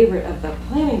favorite of the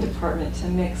planning department to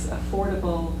mix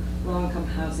affordable low-income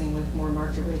housing with more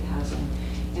market rate housing.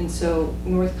 And so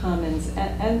North Commons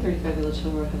and 35 Village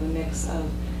Hill Road have a mix of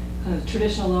kind of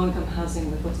traditional low-income housing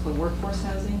with what's called workforce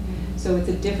housing. Mm-hmm. So it's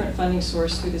a different funding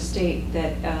source through the state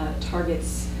that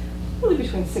targets really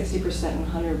between 60% and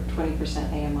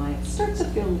 120% AMI. It starts to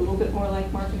feel a little bit more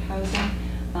like market housing.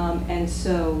 And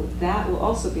so that will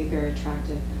also be very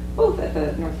attractive, both at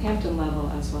the Northampton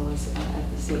level as well as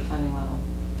at the state funding level.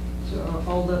 So are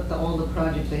all the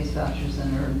project-based vouchers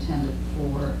then are intended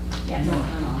for Yes. North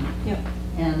Common? Yep.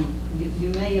 And you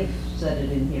may have said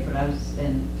it in here, but I don't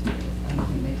think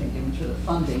you may think I'm sure the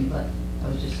funding, but I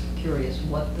was just curious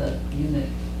what the unit,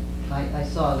 I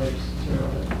saw there's 0,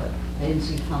 but I didn't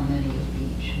see how many of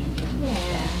each.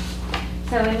 Yeah.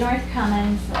 So in North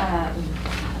Commons, here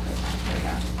we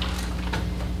go.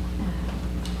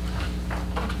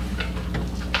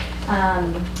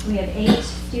 We have 8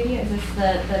 studios. Is this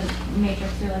the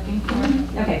matrix you're looking for?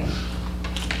 Mm-hmm. Okay.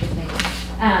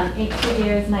 8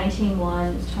 studios, 19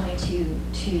 ones, 22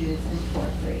 twos, and 4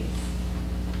 threes.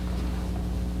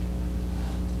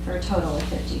 For a total of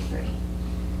 53.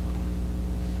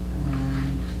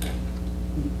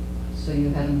 So you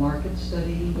had a market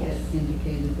study Yes. that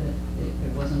indicated that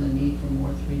there wasn't a need for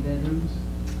more 3 bedrooms?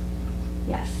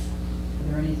 Yes. Are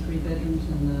there any 3 bedrooms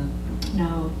in the?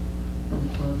 No. In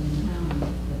the 12 unit? No.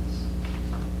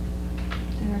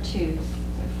 There are 2s. There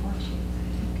are 4 2s, I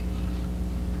think.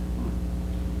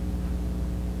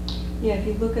 Yeah, if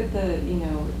you look at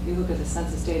the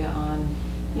census data on,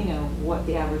 what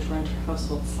the average renter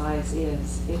household size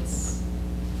is, it's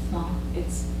Small.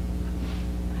 It's,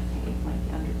 I think it might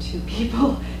be under 2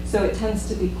 people, so it tends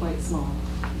to be quite small.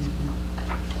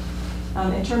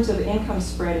 Mm-hmm. In terms of income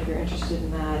spread, if you're interested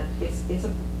in that, it's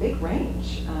a big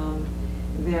range.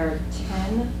 There are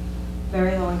 10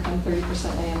 very low income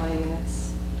 30% AMI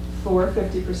units, 4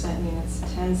 50% units,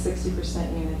 10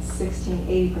 60% units, 16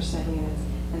 80% units,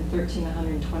 and 13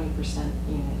 120%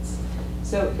 units.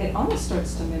 So it almost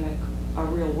starts to mimic a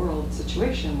real world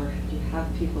situation where you have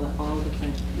people at all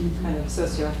different kind of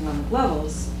socioeconomic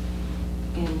levels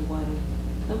in one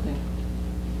building.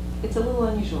 It's a little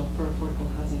unusual for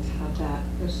affordable housing to have that.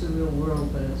 It's the real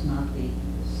world, but it's not the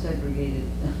segregated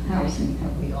housing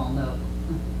that we all know.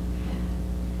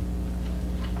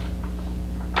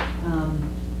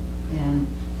 And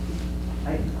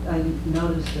I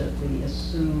noticed that the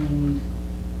assumed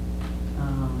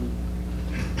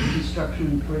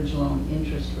construction bridge loan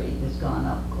interest rate has gone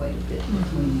up quite a bit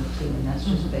between the two, and that's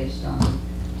just based on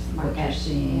what you're Market,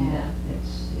 seeing. yeah. That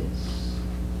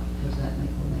does that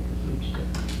will make a huge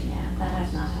difference. Yeah, that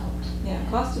has not helped. Yeah,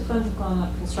 cost of funds have gone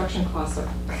up, construction costs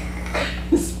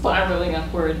are spiraling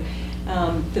upward.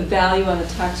 The value on the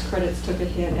tax credits took a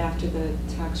hit after the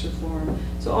tax reform.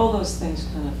 So all those things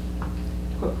kind of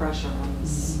put pressure on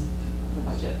this, the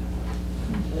budget.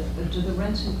 Do the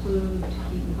rents include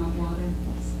heat and hot water?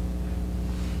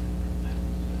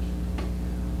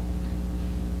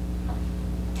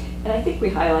 And I think we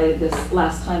highlighted this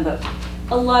last time, but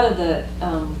a lot of the,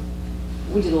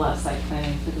 we did a lot of site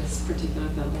planning for this particular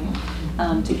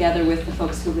building, together with the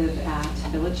folks who live at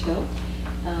Village Hill.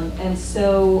 And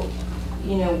so,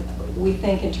 you know, we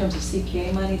think in terms of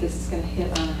CPA money, this is going to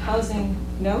hit on a housing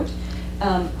note,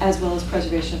 as well as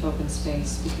preservation of open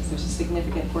space, because there's a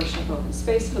significant portion of open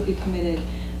space that will be committed.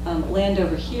 Land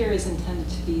over here is intended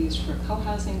to be used for a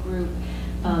co-housing group.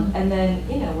 And then,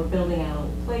 you know, we're building out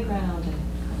a playground and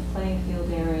a playing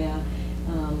field area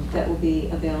that will be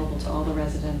available to all the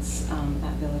residents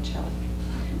at Village Hill.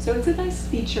 So it's a nice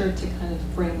feature to kind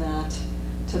of bring that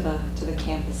to the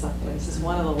campus up there. This is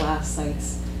one of the last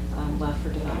sites left for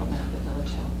development at Village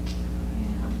Hill.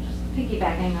 Yeah, just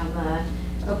piggybacking on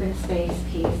the open space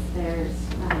piece, there's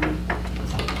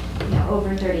you know,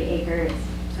 over 30 acres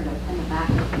sort of in the back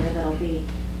of here that'll be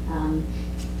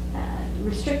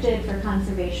restricted for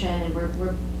conservation, and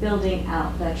we're building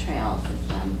out the trail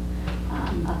system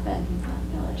up at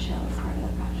Village Hill as part of the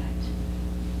project.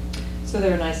 So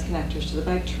there are nice connectors to the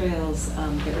bike trails.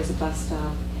 There is a bus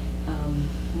stop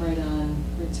right on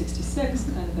Route 66,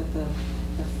 kind of at the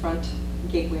front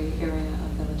gateway area of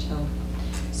Village Hill.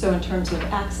 So in terms of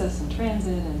access and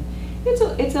transit, and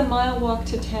it's a mile walk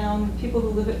to town. People who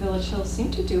live at Village Hill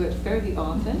seem to do it fairly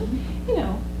often. You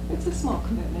know, it's a small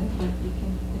commitment, but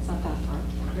it's not that far.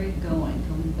 Great going,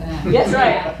 coming back. Yes,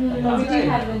 right. We do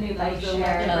have the new bike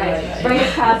share right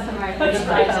across from our That's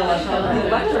right. The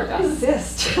electric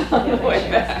assist on the way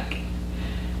back.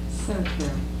 So true.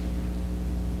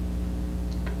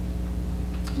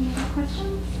 Any other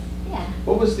questions? Yeah.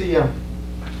 What was the,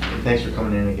 and thanks for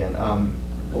coming in again,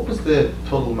 what was the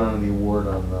total amount of the award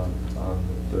on the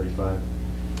 35?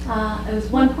 It was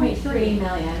 1.3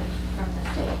 million from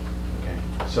the state. Okay,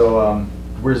 so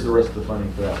where's the rest of the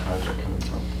funding for that project coming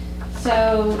from?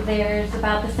 So there's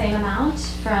about the same amount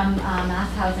from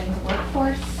Mass Housing's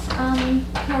workforce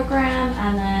program,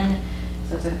 and then,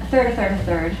 so it's a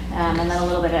third, and then a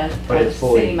little bit of But it's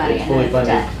fully, city money it's fully and then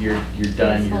funded, debt. you're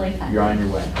done, It's fully funded. you're on your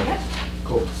way. Yep.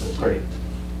 Cool, that's great.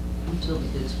 Until the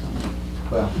bids come in.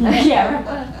 Well,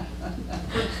 Yeah,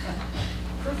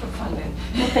 Proof of funding.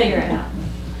 we'll figure it out.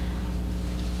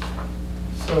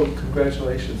 So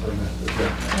congratulations on that.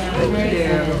 Yeah, Thank we're very you.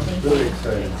 excited. Thank Really you.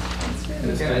 excited. And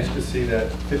it's nice to see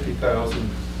that 50,000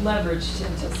 Leveraged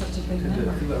into such a big into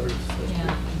number. leverage.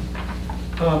 Yeah.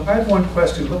 I have one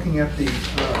question, looking at the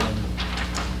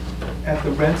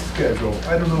rent schedule.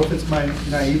 I don't know if it's my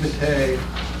naivete,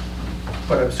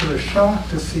 but I'm sort of shocked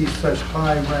to see such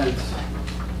high rents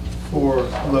for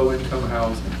low-income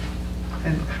housing.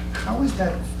 And how is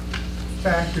that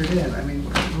factored in? I mean,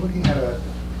 looking at a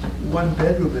one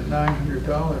bedroom at $900,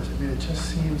 I mean, it just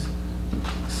seems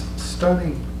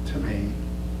stunning to me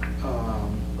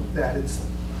that it's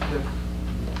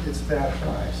that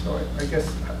high. So I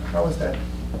guess, how is that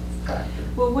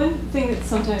factored? Well, one thing that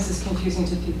sometimes is confusing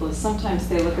to people is sometimes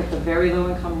they look at the very low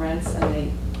income rents and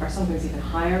they are sometimes even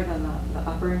higher than the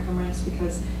upper income rents,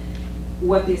 because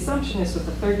what the assumption is with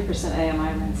the 30%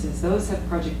 AMI rents is those have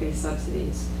project-based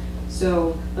subsidies.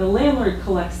 So the landlord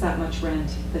collects that much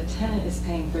rent, the tenant is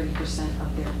paying 30%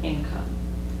 of their income.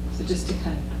 So just to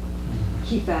kind of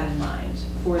keep that in mind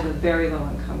for the very low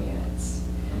income units.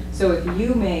 So if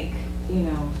you make, you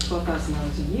know,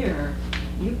 $12,000 a year,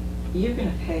 you're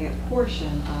going to pay a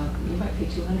portion of, you might pay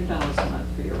 $200 a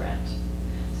month for your rent.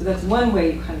 So that's one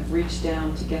way you kind of reach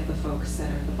down to get the folks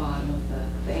that are at the bottom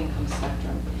of the income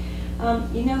spectrum.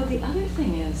 You know, the other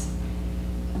thing is,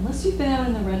 unless you've been out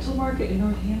in the rental market in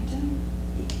Northampton,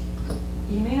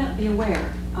 you may not be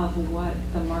aware of what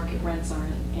the market rents are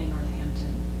in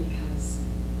Northampton, because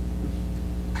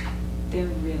they're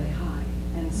really high.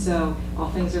 And And so all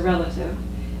things are relative.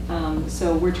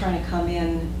 So we're trying to come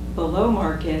in below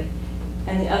market.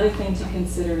 And the other thing to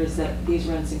consider is that these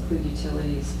rents include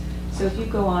utilities. So if you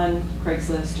go on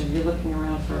Craigslist or you're looking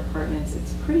around for apartments,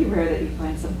 it's pretty rare that you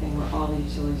find something where all the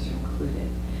utilities are included.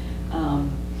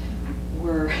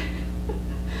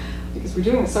 Because we're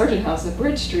doing the Sargent House at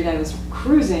Bridge Street, I was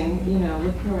cruising, you know,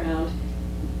 looking around.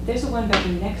 There's a one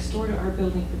bedroom next door to our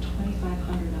building for $2,500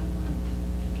 a month.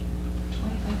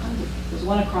 $2,500. There's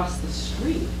one across the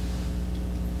street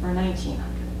for $1,900.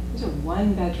 These are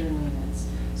one bedroom units.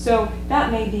 So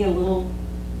that may be a little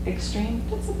extreme.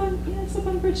 It's up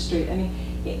on Bridge Street. I mean,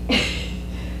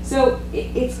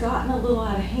 it's gotten a little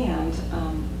out of hand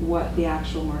what the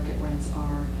actual market rents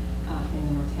are in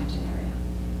the Northampton area.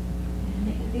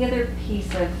 The other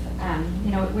piece of,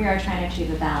 we are trying to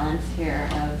achieve a balance here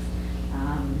of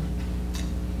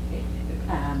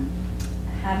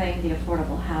having the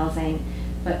affordable housing,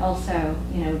 but also,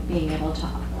 being able to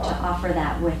offer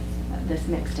that with this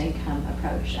mixed income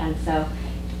approach. And so,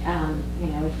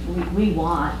 we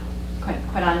want,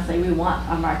 quite honestly, we want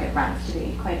our market rents to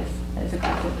be quite as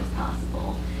aggressive as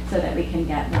possible so that we can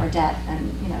get more debt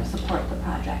and, support the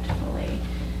project fully.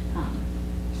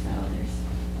 So there's,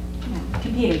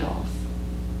 competing goals.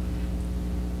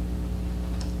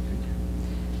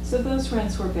 So those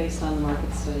rents were based on the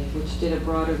market study, which did a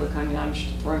broader look. I mean, I'm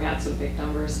throwing out some big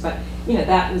numbers, but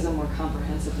that was a more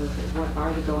comprehensive look at what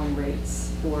are the going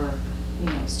rates for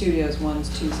studios 1s,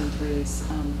 2s, and 3s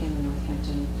in the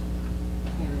Northampton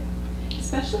area,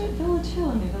 especially at Village Hill.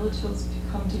 I mean, Village Hill's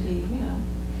come to be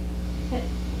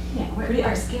pretty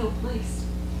upscale place.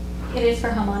 It is for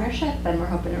home ownership, and we're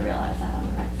hoping to realize that on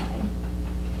the rent side.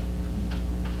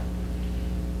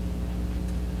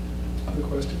 Other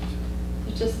questions?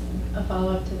 Just a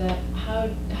follow-up to that, how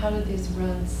do these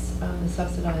rents, the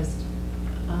subsidized,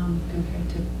 compared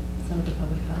to some of the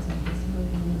public housing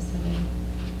facilities in the city?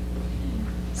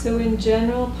 So in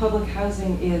general, public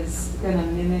housing is going to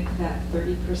mimic that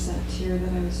 30% tier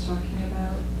that I was talking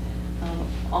about.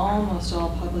 Almost all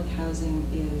public housing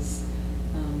is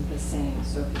the same.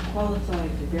 So if you qualify,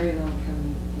 if you're very low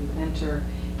income, you enter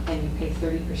and you pay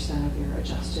 30% of your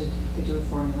adjusted, they do a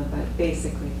formula, but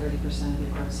basically 30% of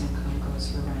your gross income goes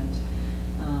for rent.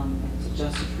 And it's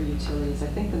adjusted for utilities. I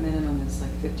think the minimum is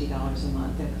like $50 a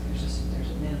month. There's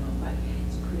a minimum, but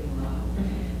it's pretty low.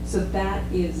 Mm-hmm. So that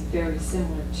is very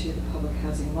similar to the public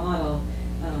housing model.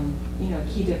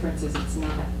 Key difference is it's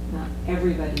not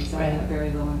everybody's on a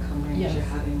very low income range. Yes. You're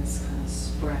having this kind of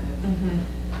spread of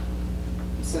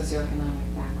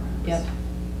socioeconomic backgrounds. Yep.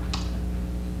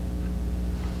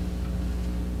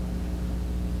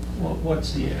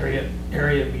 What's the area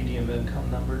medium income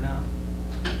number now?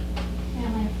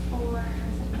 Family of 4,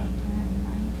 is it 9?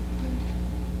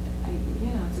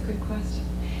 Yeah, it's a good question.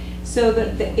 So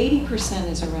the 80%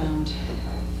 is around,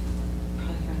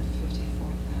 probably around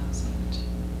 54,000.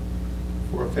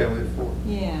 For a family of 4?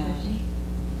 Yeah. 50?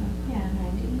 Yeah,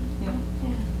 90. Yeah.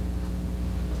 Yeah.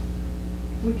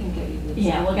 We can get you the exact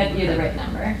Yeah, we'll get you the number. right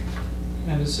number.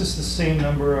 And is this the same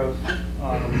number of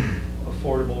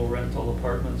affordable rental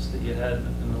apartments that you had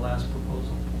in the last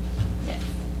proposal? Yes.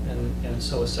 And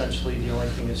so essentially the only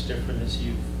thing that's different is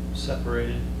you've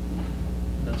separated,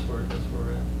 and that's where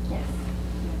we're at. Yes.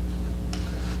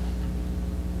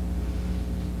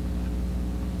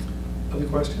 Other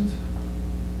questions?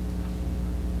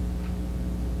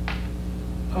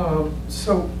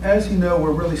 So as you know,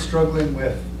 we're really struggling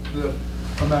with the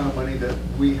amount of money that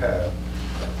we have.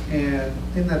 And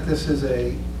in that this is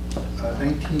a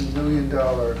 $19 million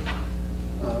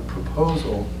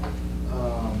proposal,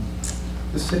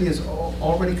 the city has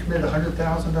already committed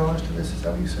 $100,000 to this, is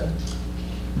that what you said?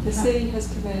 The city has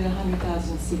committed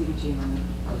 100,000 CDBG money.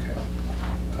 Okay.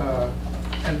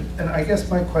 And I guess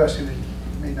my question, and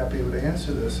you may not be able to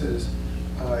answer this, is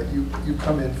you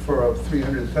come in for a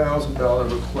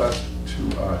 $300,000 request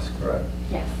to us, correct?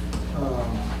 Yes.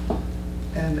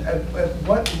 And at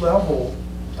what level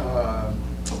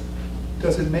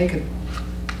does it make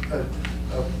a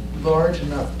large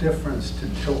enough difference to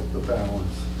tilt the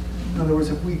balance? In other words,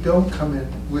 if we don't come in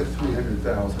with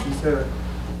 300,000, is there,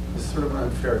 this is sort of an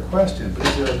unfair question, but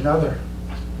is there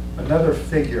another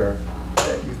figure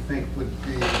that you think would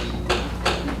be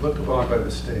looked upon by the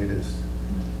state as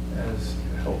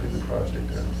helping the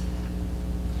project out?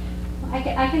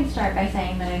 I can start by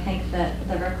saying that I think that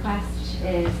the request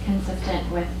is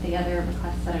consistent with the other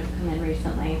requests that have come in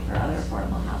recently for other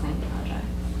affordable housing projects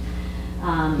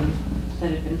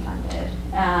that have been funded.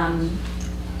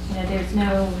 There's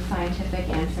no scientific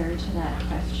answer to that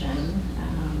question.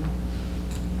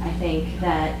 I think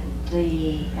that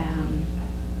the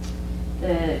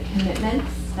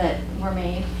commitments that were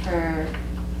made for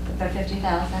the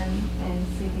 50,000 in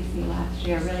CPC last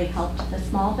year really helped the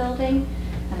small building,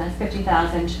 and that's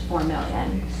 50,000 to 4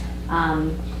 million.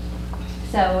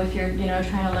 So if you're,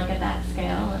 trying to look at that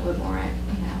scale, it would warrant,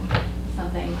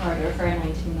 something harder for a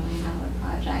 $19 million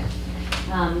project.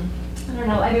 I don't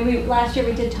know, I mean, last year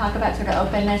we did talk about sort of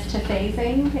openness to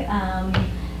phasing,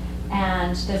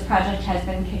 and this project has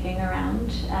been kicking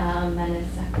around, and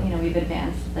it's, we've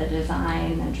advanced the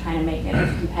design and trying to make it as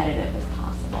competitive as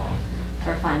possible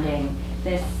for funding.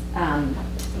 This,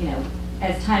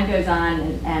 as time goes on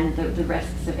and the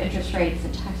risks of interest rates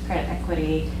and tax credit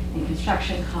equity and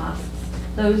construction costs,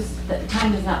 the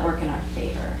time does not work in our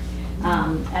favor.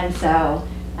 And so,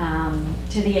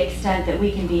 to the extent that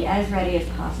we can be as ready as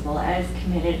possible, as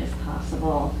committed as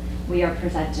possible, we are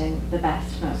presenting the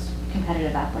best, most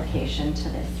competitive application to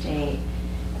this state.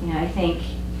 I think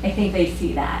they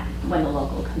see that when the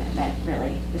local commitment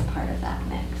really is part of that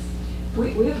mix.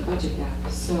 We have a budget gap,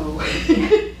 so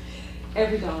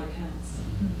every dollar counts.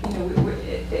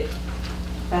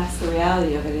 That's the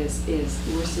reality of it. Is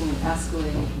we're seeing an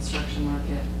escalating construction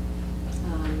market.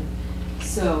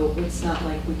 So it's not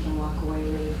like we can walk away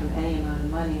really from any amount of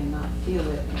money and not feel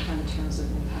it in terms of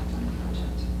impact on the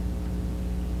project.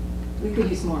 We could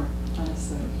use more,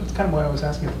 honestly. That's kind of why I was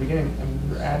asking at the beginning. I mean,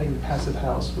 you're adding passive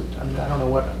house, which, I mean, I don't know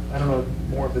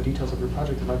more of the details of your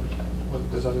project.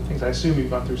 There's other things. I assume you've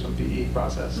gone through some VE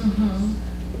process. Mm-hmm.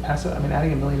 Passive, I mean,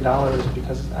 adding $1 million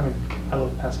because, I mean, I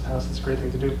love passive house. It's a great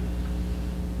thing to do.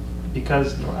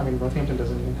 Because, I mean, Northampton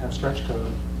doesn't even have stretch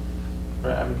code.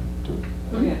 Right? I mean, do it.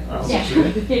 Oh, yeah.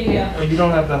 Yeah. Oh, you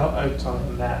don't have it's on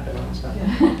the map. I don't know.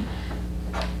 Yeah.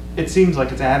 It seems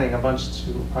like it's adding a bunch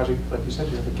to a project. Like you said,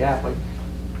 you have a gap. Like,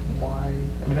 why? I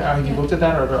mean, have you looked at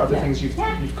that, or are there other things you've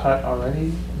cut already? I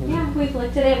mean, yeah, we've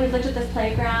looked at it. We've looked at this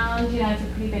playground. It's a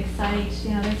pretty big site.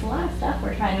 There's a lot of stuff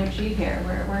we're trying to achieve here.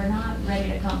 We're not ready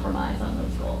to compromise on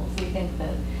those goals. We think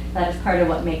that is part of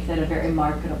what makes it a very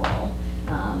marketable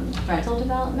rental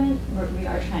development. We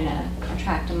are trying to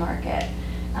attract a market.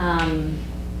 I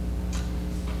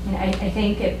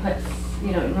think it puts,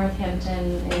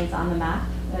 Northampton is on the map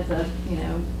as a,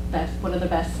 that's one of the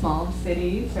best small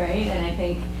cities, right? And I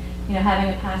think, having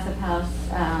a passive house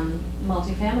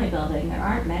multifamily building, there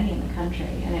aren't many in the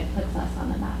country, and it puts us on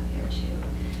the map here too.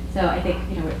 So I think,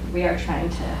 we are trying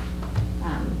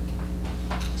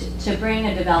to bring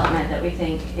a development that we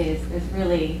think is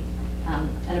really an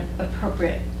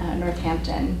appropriate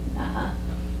Northampton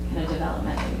kind of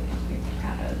development that we can be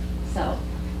proud of. So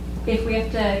if we have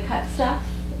to cut stuff,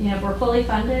 if we're fully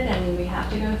funded and we have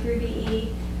to go through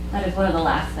VE, that is one of the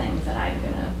last things that I'm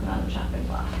going to put on the chopping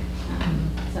block.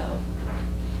 So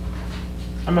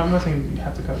I'm not saying you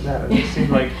have to cut that. It just seemed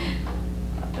like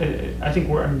I think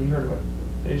you heard about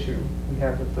the issue we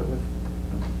have with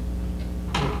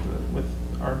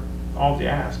all the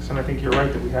asks, and I think you're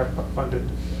right that we have funded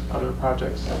other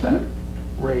projects at that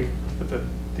rate, but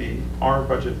our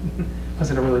budget was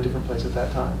in a really different place at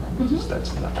that time. I mean, I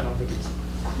don't think it's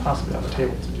possibly on the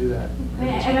table to do that. I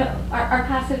mean, I know our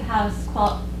passive house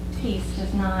piece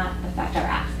does not affect our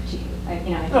ask to you. I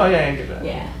get that.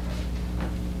 Yeah.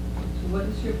 What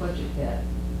is your budget at?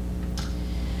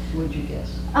 Would you guess?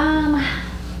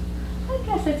 I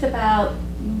guess it's about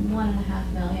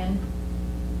 $1.5 million.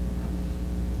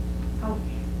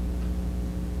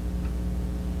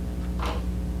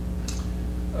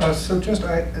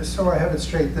 So I have it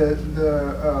straight,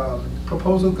 the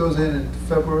proposal goes in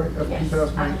February of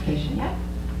 2019? Yeah.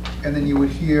 And then you would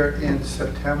hear in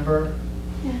September?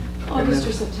 Yeah. August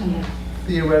or September.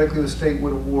 Theoretically, the state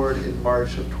would award in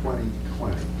March of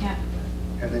 2020. Yeah.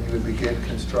 And then you would begin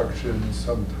construction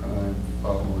sometime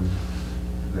following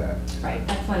that. Right,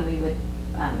 that's when we would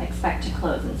expect to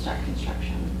close and start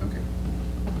construction. Okay.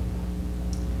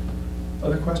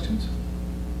 Other questions?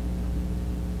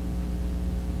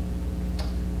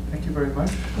 Thank you very much.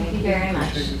 Thank you very much.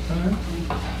 Appreciate your time.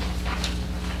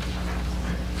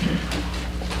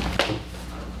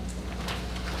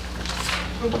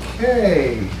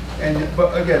 Okay,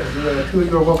 but again, the two of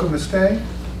you are welcome to stay,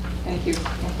 Thank you.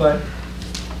 but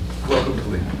welcome to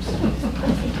leave.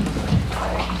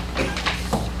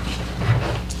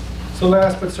 So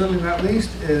last but certainly not least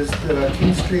is the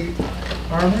King Street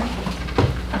Armory.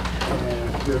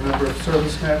 And we have a number of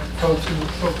ServiceNet folks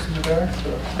in the back,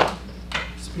 so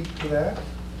speak to that.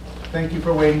 Thank you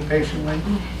for waiting patiently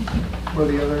for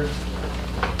the other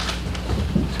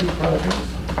two projects.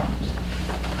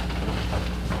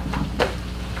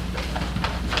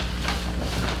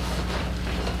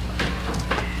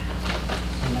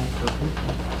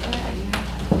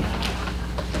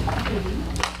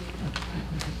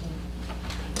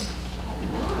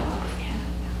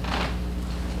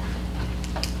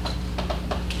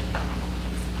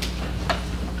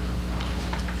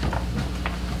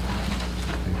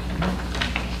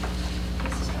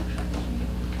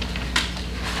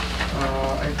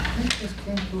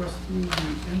 through the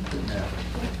internet.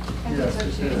 I Yes,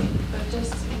 think so it too, did. but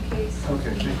just in case. Okay,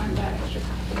 thank you. On that extra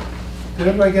copy. Did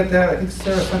everybody get that? I think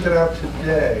Sarah sent it out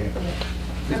today.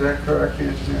 Is that correct, the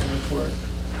engineering report?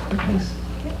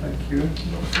 Thank you.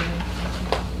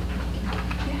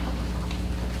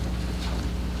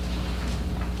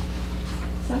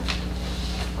 So,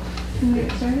 can we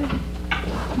get started?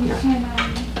 You can,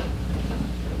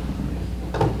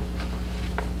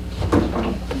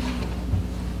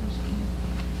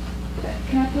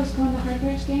 can I postpone the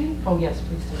hardware scan? Oh, yes,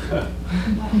 please do.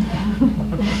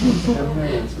 10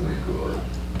 minutes, really cool.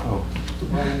 Oh,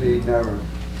 Never.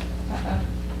 Uh-oh.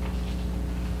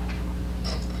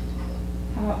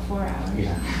 How about 4 hours?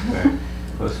 yeah,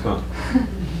 postpone.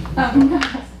 No.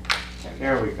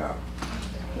 There we go.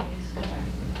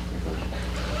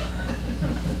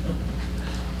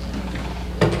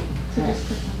 So just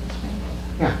click on this one.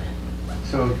 Yeah.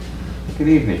 So, good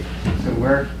evening. So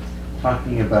we're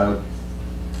talking about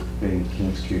the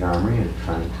King Street Armory and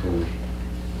trying to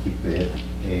keep it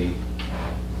a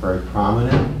very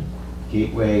prominent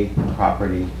gateway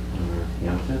property in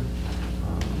Northampton.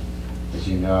 As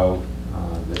you know,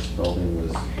 this building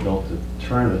was built at the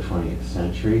turn of the 20th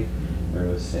century. There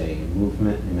was a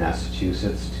movement in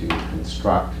Massachusetts to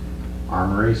construct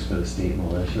armories for the state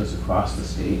militias across the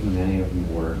state, and many of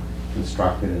them were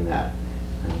constructed in that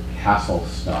kind of castle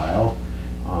style.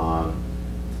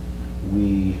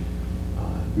 We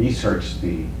researched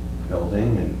the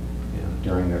building, and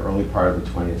during the early part of the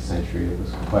 20th century, it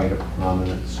was quite a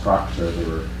prominent structure. There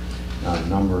were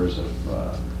numbers of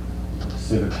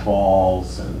civic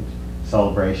balls and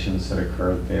celebrations that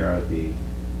occurred there. The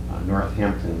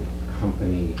Northampton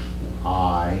Company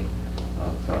I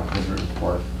of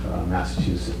 104th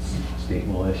Massachusetts State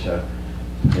Militia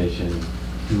Division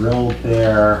drilled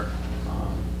there,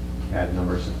 had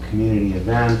numbers of community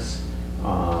events.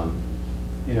 And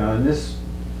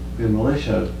the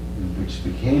militia, which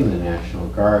became the National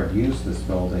Guard, used this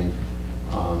building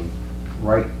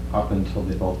right up until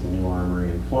they built the new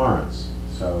armory in Florence.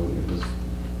 So it was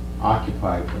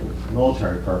occupied for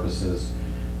military purposes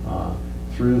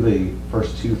through the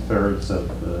first 2/3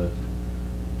 of the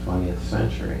 20th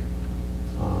century.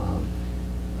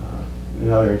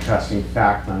 Another interesting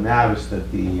fact on that is that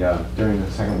during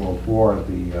the Second World War,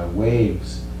 the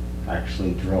Waves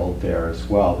actually drilled there as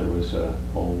well. There was a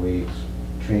whole Waves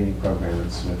training program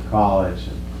at Smith College.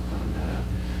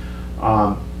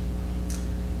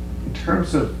 In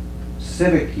terms of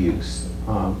civic use,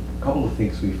 a couple of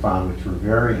things we found which were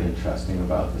very interesting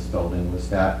about this building was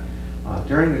that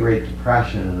during the Great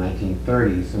Depression in the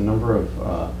 1930s, a number of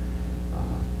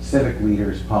civic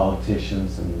leaders,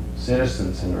 politicians, and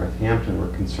citizens in Northampton were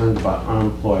concerned about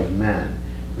unemployed men,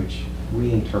 which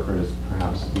we interpret as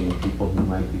perhaps being people who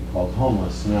might be called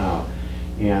homeless now.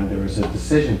 And there was a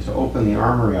decision to open the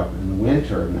armory up in the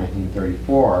winter of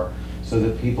 1934 so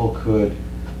that people could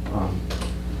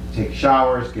take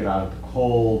showers, get out of the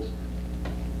cold,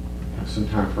 have some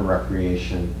time for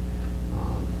recreation,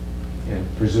 and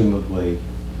presumably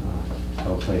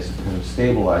a place to kind of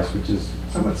stabilize, which is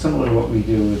somewhat similar to what we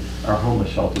do with our homeless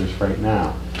shelters right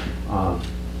now.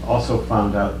 Also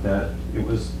found out that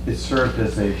it served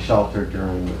as a shelter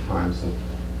during the times of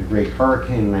the Great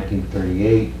Hurricane in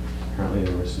 1938. Apparently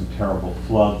there were some terrible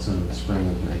floods in the spring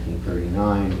of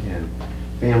 1939, and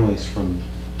families from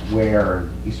Ware,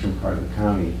 eastern part of the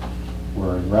county,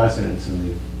 were in residence in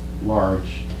the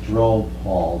large drill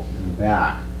hall in the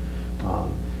back.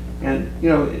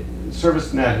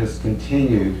 ServiceNet has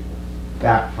continued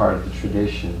that part of the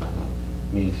tradition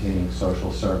of maintaining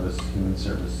social service, human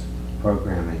service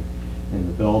programming in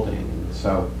the building. And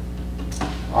so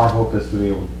our hope is to be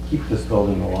able to keep this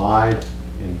building alive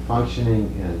and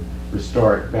functioning and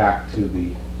restore it back to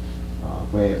the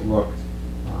way it looked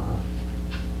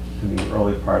in the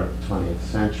early part of the 20th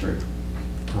century.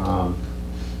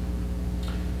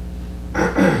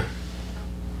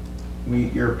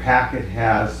 Your packet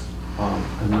has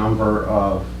a number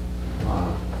of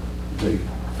the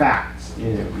facts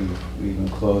in it. We've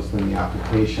enclosed in the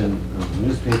application of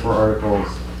newspaper articles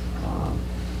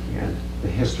and the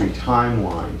history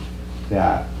timeline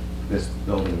that this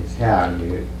building has had.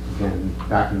 Again,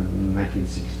 back in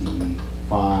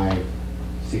 1965,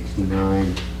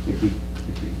 69, it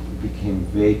became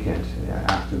vacant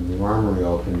after the armory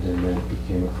opened, and then it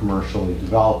became a commercially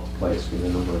developed place with a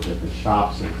number of different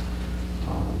shops, and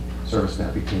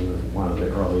ServiceNet became one of the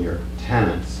earlier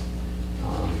tenants.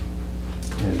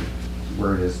 And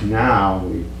where it is now,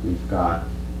 we've got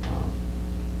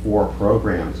 4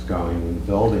 programs going in the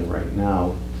building right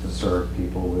now to serve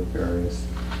people with various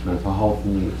mental health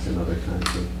needs and other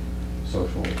kinds of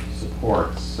social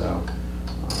supports. So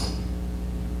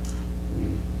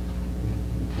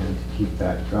keep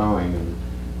that going. And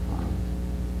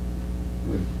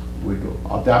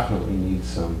I'll definitely need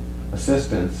some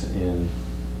assistance in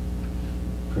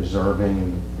preserving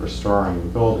and restoring the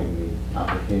building. The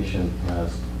application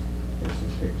has a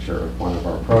picture of one of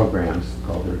our programs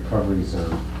called the Recovery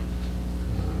Zone,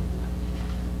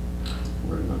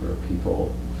 where a number of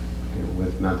people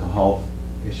with mental health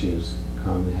issues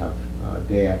come and have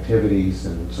day activities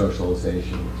and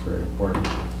socialization. It's very important.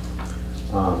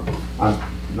 I'm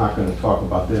not going to talk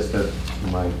about this, but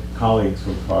my colleagues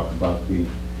will talk about the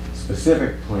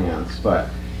specific plans, but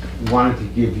we wanted to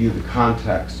give you the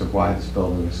context of why this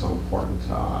building is so important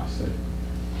to us. It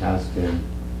has been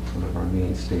one of our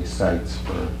mainstay sites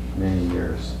for many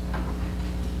years.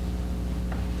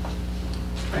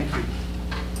 Thank you.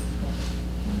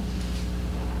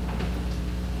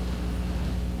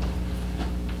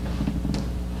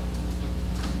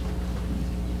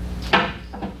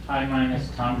 Hi, my name is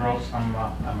Tom Gross. I'm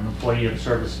an employee of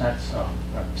ServiceNet's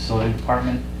facility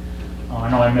department. I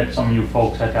know I met some of you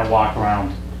folks at that walk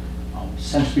around.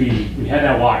 Since we had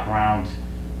that walk around,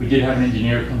 we did have an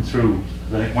engineer come through.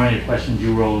 I think one of your questions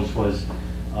you rose was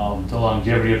the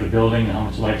longevity of the building and how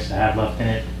much life to have left in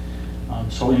it.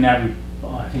 So in that,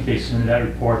 I think they submitted that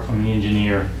report from the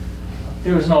engineer.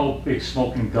 There was no big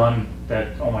smoking gun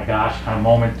that, oh my gosh, kind of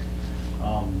moment.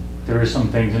 There is some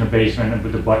things in the basement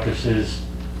with the buttresses,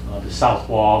 the south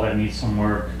wall that needs some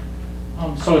work.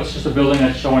 So it's just a building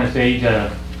that's showing its age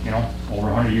at, over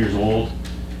 100 years old.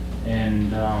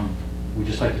 And we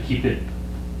just like to keep it.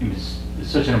 It's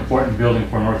such an important building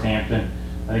for Northampton.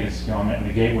 I think it's on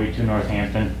the gateway to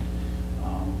Northampton,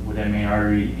 with that main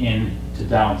artery in to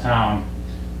downtown.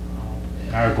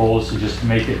 And our goal is to just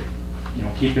make it,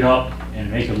 keep it up and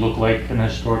make it look like an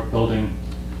historic building,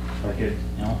 like it,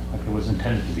 like it was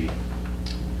intended to be.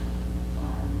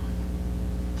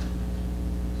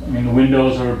 I mean, the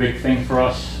windows are a big thing for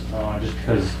us, just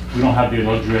because we don't have the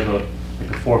luxury of like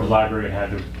the Forbes Library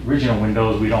had the original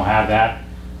windows. We don't have that.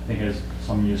 I think as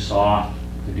some of you saw,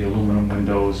 the aluminum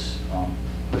windows.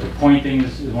 But the pointing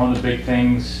is one of the big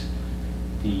things.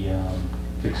 The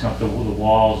fixing up the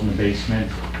walls in the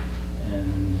basement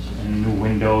and new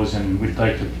windows. And we'd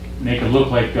like to make it look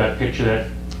like that picture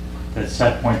that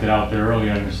Seth pointed out there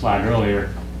earlier on the slide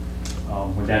earlier,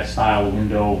 with that style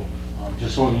window,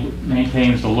 just so it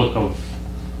maintains the look of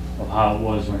how it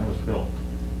was when it was built.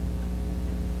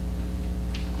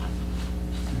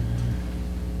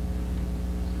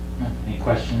 Any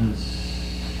questions?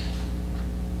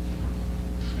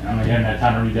 I didn't have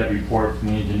time to read that report from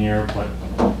the engineer, but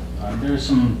there's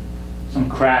some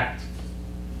cracked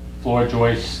floor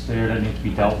joists there that need to be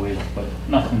dealt with, but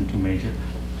nothing too major.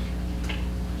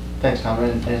 Thanks, Tom,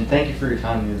 and thank you for your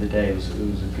time the other day. It was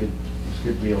good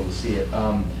to be able to see it.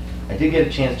 I did get a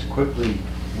chance to quickly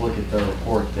look at the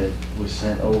report that was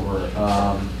sent over.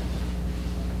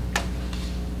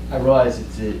 I realize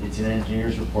it's an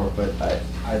engineer's report, but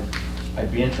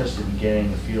I'd be interested in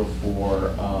getting a feel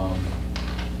for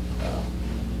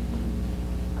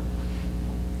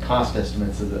cost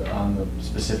estimates on the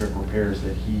specific repairs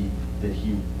that he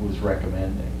was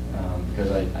recommending,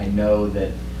 because I know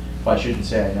that, well, I shouldn't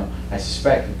say I know, I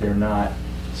suspect that they're not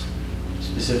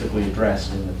specifically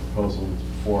addressed in the proposal that's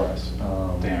before us.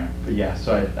 But yeah,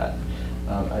 so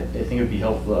I think it would be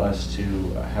helpful to us to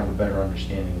have a better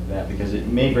understanding of that, because it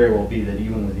may very well be that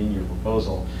even within your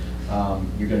proposal,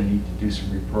 you're going to need to do some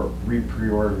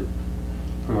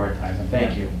prioritizing.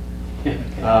 Thank you.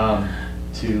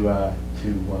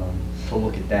 To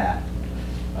look at that.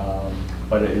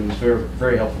 But it was very,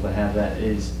 very helpful to have that.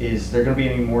 Is there going to be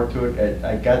any more to it?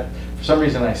 For some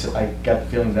reason, I got the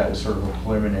feeling that was sort of a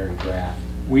preliminary draft.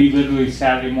 We literally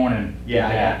Saturday morning did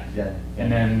that, yeah.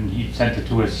 And then he sent it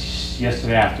to us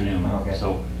yesterday afternoon. Okay.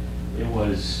 So it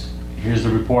was, here's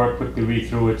the report, quickly read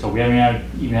through it. So we haven't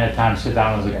even had time to sit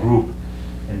down as a group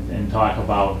and talk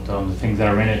about the things that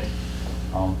are in it.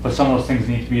 But some of those things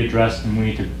need to be addressed, and we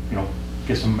need to,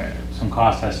 get some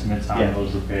cost estimates on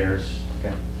those repairs.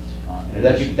 Okay.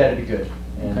 That'd be good.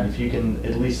 And if you can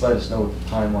at least let us know what the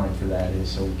timeline for that is,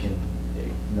 so we can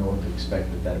know what to expect,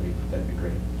 that'd be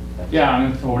great. Thanks. Yeah, I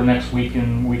mean, over the next week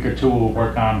or two, we'll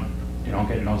work on,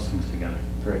 getting those things together.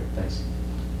 Great, thanks.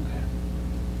 Okay.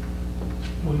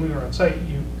 When we were on site,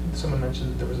 someone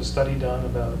mentioned that there was a study done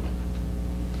about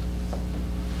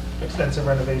extensive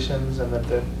renovations, and that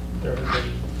there had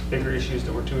been bigger issues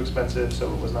that were too expensive,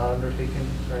 so it was not undertaken,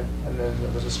 right? And then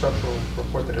there was a structural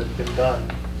report that had been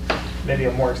done, maybe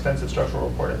a more extensive structural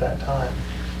report at that time.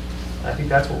 I think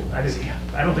that's what I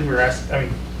don't think we were asked. I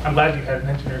mean, I'm glad you had an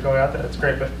engineer go out there. That's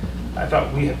great, but I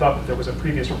thought we had thought that there was a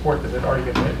previous report that had already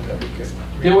been written that we could.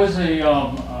 There was a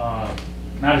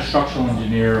not a structural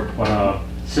engineer, but a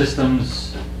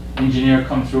systems engineer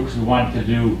come through, because we wanted to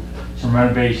do some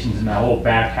renovations in the whole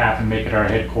back half and make it our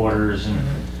headquarters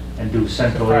and do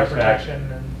central Fire HVAC.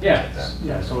 protection and Yeah, things like that.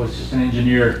 yeah, so it's just an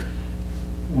engineer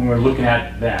when we're looking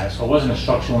at that. So it wasn't a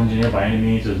structural engineer by any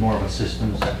means, it was more of a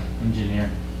systems engineer.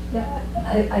 Yeah,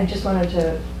 I just wanted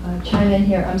to chime in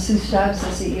here. I'm Sue Stubbs, the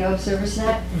CEO of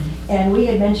ServiceNet, and we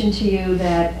had mentioned to you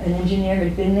that an engineer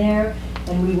had been there,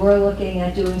 and we were looking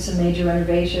at doing some major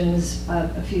renovations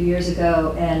a few years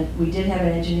ago, and we did have an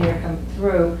engineer come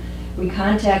through. We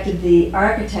contacted the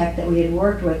architect that we had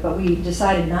worked with, but we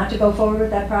decided not to go forward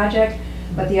with that project.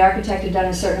 But the architect had done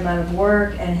a certain amount of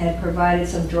work and had provided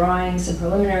some drawings, some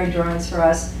preliminary drawings for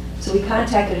us. So we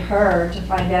contacted her to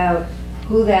find out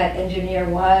who that engineer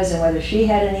was and whether she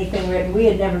had anything written. We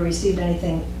had never received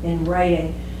anything in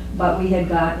writing, but we had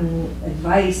gotten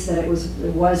advice that it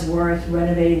was worth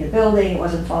renovating the building, it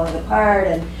wasn't falling apart,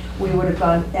 and we would have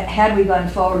gone, had we gone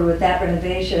forward with that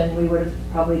renovation, we would have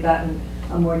probably gotten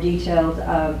a more detailed,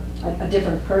 a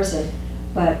different person.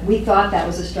 But we thought that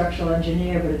was a structural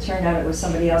engineer, but it turned out it was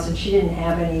somebody else, and she didn't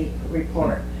have any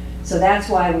report. So that's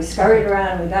why we scurried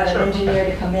around, we got an engineer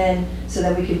to come in so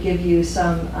that we could give you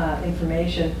some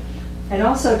information. And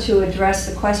also to address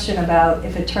the question about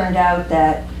if it turned out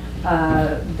that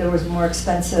there was more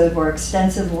expensive or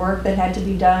extensive work that had to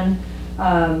be done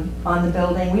on the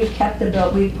building. We've kept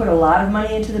the we've put a lot of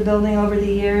money into the building over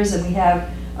the years, and we have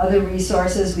other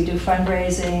resources. We do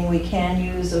fundraising. We can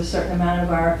use a certain amount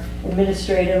of our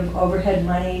administrative overhead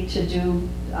money to do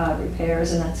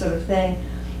repairs and that sort of thing.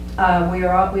 We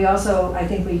also, I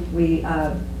think we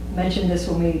mentioned this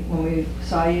when we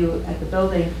saw you at the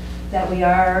building, that we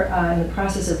are in the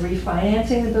process of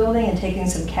refinancing the building and taking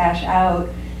some cash out.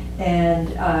 And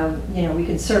you know, we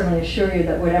can certainly assure you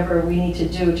that whatever we need to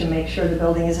do to make sure the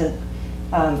building isn't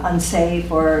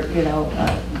unsafe or, you know,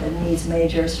 that needs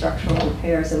major structural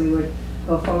repairs, that we would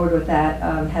go forward with that.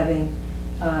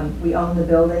 We own the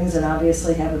buildings and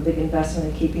obviously have a big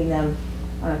investment in keeping them,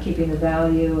 keeping the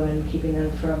value and keeping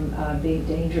them from being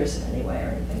dangerous in any way or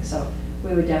anything. So we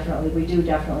do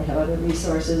definitely have other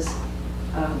resources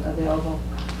available.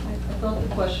 I thought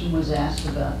the question was asked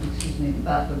about,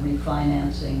 about the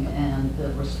refinancing, and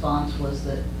the response was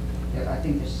that I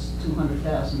think there's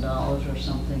 $200,000 or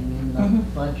something in the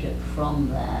budget from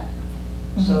that.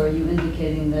 So are you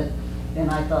indicating that, and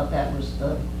I thought that was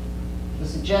the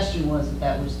suggestion was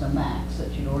that was the max,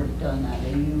 that you'd already done that.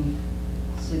 Are you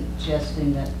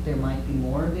suggesting that there might be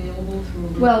more available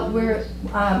through? Well,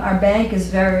 our bank is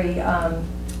very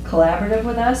collaborative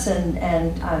with us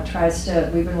and tries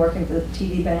to, we've been working with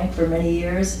TD Bank for many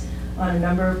years on a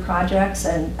number of projects,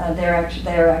 and they're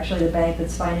actually the bank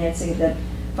that's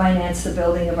financed the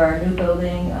building of our new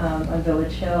building on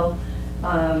Village Hill.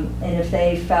 And if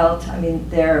they felt, I mean,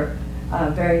 they're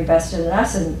very invested in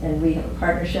us, and we have a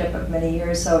partnership of many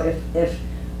years. So if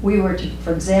we were to,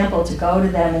 for example, to go to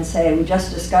them and say, we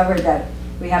just discovered that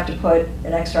we have to put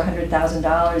an extra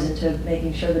 $100,000 into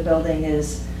making sure the building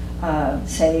is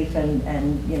safe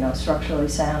and you know, structurally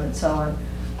sound and so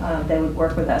on, they would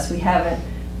work with us. We haven't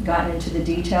gotten into the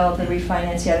detail of the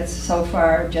refinance yet. It's so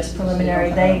far just preliminary.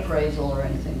 So you don't have an appraisal or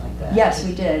anything like that? Yes,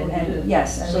 we did. Oh, you and did?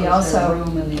 yes, and so we is also there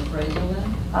room in the appraisal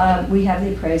then? we have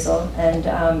the appraisal, and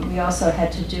we also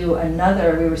had to do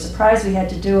another. We were surprised we had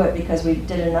to do it because we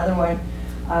did another one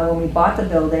when we bought the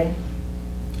building,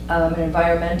 an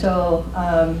environmental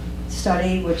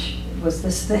study, which was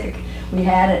this thick. We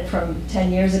had it from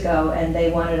 10 years ago, and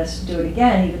they wanted us to do it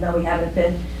again, even though we haven't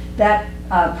been. That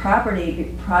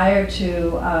property prior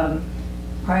to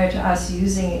us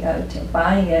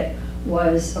buying it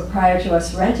was, or prior to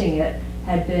us renting it,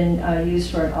 had been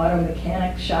used for an auto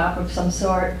mechanic shop of some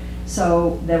sort.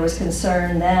 So there was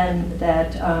concern then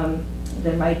that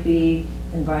there might be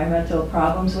environmental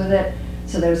problems with it.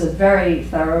 So there was a very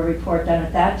thorough report done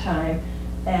at that time,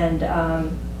 and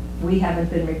we haven't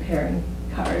been repairing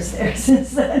cars there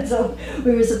since then. So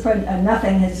we were surprised.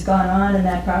 Nothing has gone on in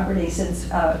that property since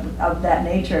of that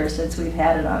nature since we've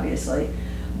had it, obviously.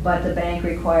 But the bank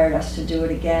required us to do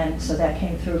it again, so that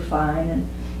came through fine, and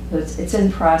it's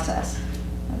in process.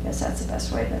 I guess that's the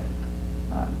best way to.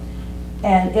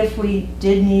 And if we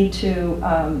did need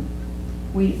to,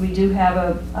 we do have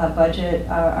a budget.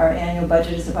 Our annual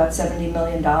budget is about $70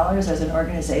 million as an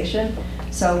organization.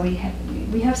 So we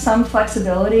have some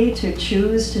flexibility to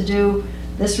choose to do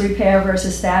this repair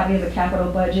versus that. We have a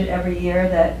capital budget every year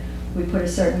that we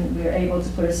are able to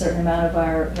put a certain amount of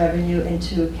our revenue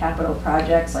into capital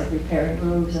projects like repairing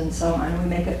roofs and so on.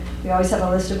 And we always have a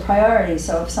list of priorities.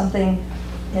 So if something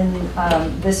in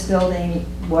this building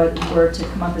were to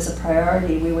come up as a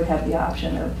priority, we would have the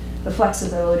option of the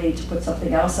flexibility to put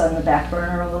something else on the back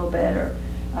burner a little bit, or,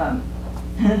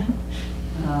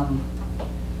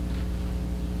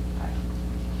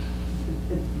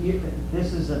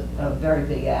 This is a very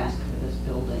big ask for this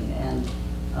building, and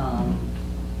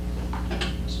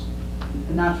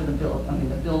not for the build, I mean,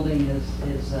 the building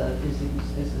is a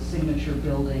signature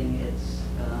building. It's,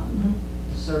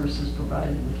 the services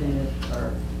provided within it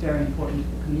are very important to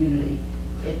the community.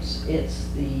 It's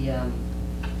the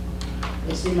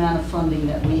amount of funding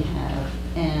that we have,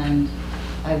 and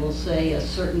I will say a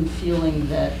certain feeling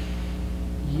that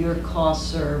your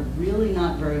costs are really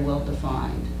not very well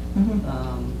defined.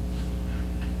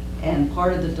 And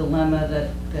part of the dilemma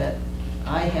that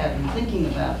I have in thinking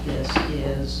about this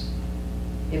is,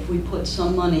 if we put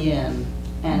some money in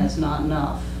and it's not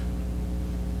enough,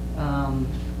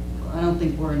 I don't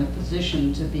think we're in a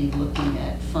position to be looking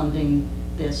at funding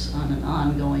this on an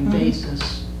ongoing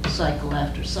basis, cycle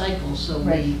after cycle. So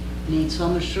we need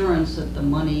some assurance that the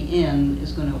money in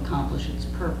is going to accomplish its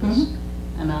purpose.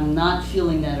 And I'm not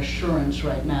feeling that assurance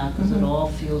right now, because it all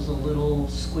feels a little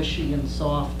squishy and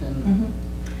soft and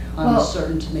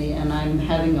uncertain to me, and I'm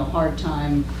having a hard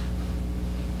time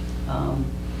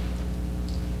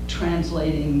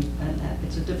translating, and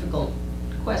it's a difficult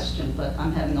question, but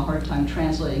I'm having a hard time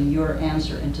translating your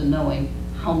answer into knowing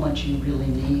how much you really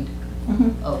need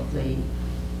of the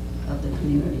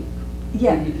community.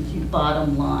 Yeah. You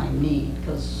bottom line need,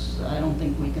 because I don't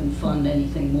think we can fund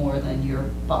anything more than your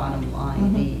bottom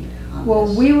line need on Well,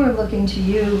 this. we were looking to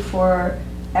you for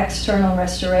external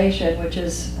restoration, which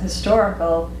is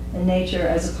historical in nature,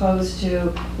 as opposed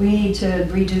to, we need to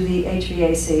redo the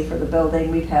HVAC for the building.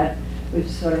 We've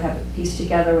sort of have it pieced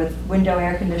together with window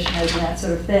air conditioners and that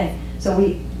sort of thing. So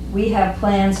we have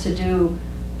plans to do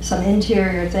some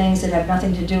interior things that have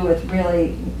nothing to do with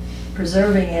really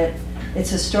preserving its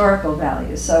historical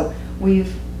values. So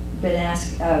we've been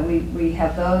asked, we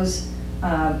have those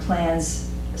plans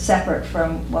separate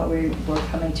from what we were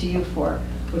coming to you for,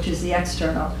 which is the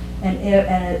external.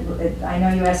 And I know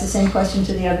you asked the same question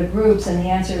to the other groups, and the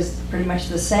answer is pretty much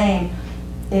the same.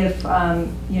 If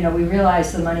we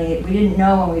realized the money, we didn't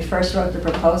know when we first wrote the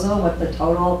proposal what the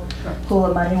total pool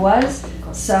of money was.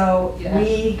 So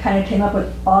we kind of came up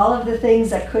with all of the things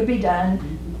that could be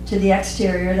done to the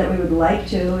exterior that we would like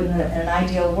to, in an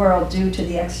ideal world, do to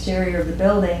the exterior of the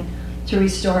building to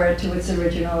restore it to its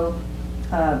original,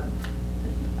 the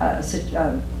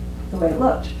way it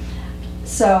looked.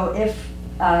 So if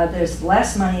there's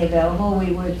less money available,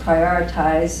 we would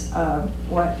prioritize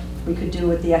what we could do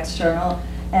with the external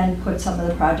and put some of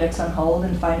the projects on hold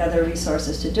and find other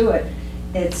resources to do it.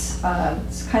 It's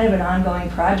kind of an ongoing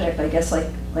project, I guess,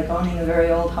 like owning a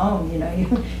very old home.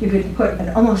 You could put an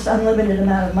almost unlimited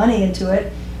amount of money into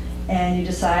it, and you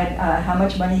decide how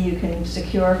much money you can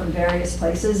secure from various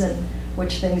places and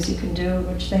which things you can do,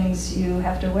 which things you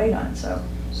have to wait on. So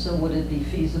would it be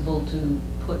feasible to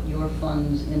put your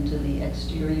funds into the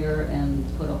exterior and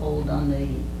put a hold on the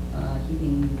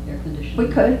heating, air conditioning?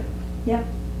 we could, yeah.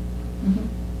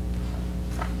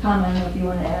 Tom, I don't know if you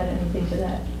want to add anything to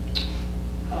that.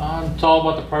 It's all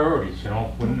about the priorities,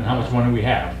 how much money we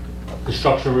have. The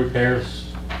structural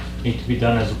repairs need to be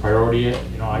done as a priority,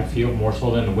 I feel, more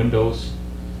so than the windows.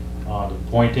 The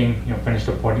pointing, finish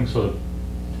the pointing, so that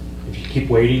if you keep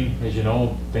waiting, as you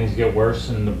know, things get worse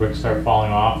and the bricks start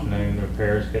falling off, and then the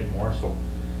repairs get more. So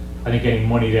I think any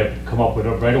money to come up with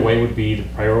right away would be, the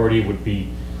priority would be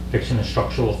fixing the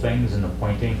structural things and the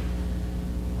pointing.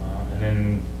 And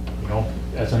then,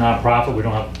 as a nonprofit, we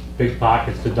don't have big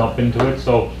pockets to dump into it,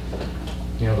 so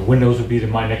the windows would be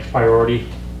my next priority.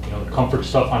 The comfort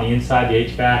stuff on the inside, the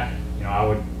HVAC, I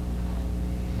would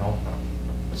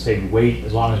say we wait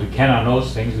as long as we can on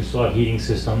those things. We still have heating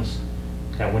systems,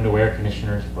 got window air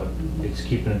conditioners, but it's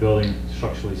keeping the building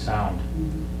structurally sound.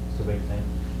 It's the big thing.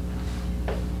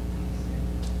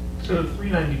 So the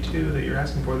 392 that you're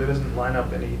asking for, that doesn't line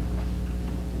up any,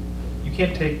 you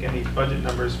can't take any budget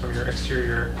numbers from your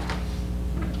exterior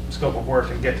scope of work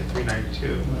and get to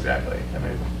 392 exactly. I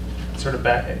mean, it's sort of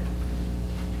back.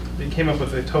 They came up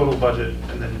with a total budget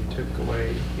and then took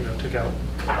away, took out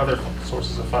other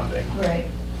sources of funding. Right.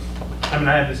 I mean,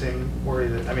 I have the same worry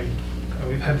that,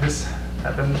 we've had this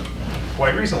happen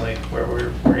quite recently, where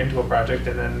we're into a project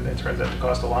and then it turns out to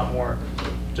cost a lot more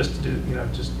just to do,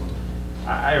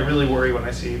 I really worry when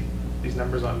I see these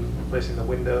numbers on replacing the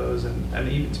windows and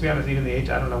even, to be honest, even the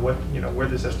I don't know what, where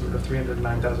this estimate of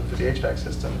 $309,000 for the HVAC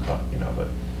system, but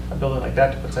a building like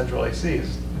that to put central AC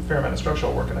is a fair amount of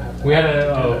structural work, and I have to. We had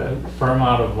a firm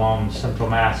out of Central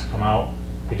Mass come out.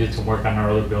 They did some work on our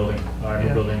other building,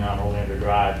 building on Oleander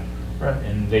Drive. Right.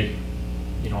 And they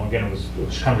you know, again, it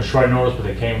was kind of a short notice, but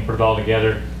they came and put it all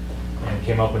together and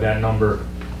came up with that number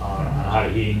on how to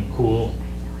heat and cool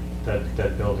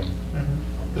that building.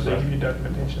 Does they give you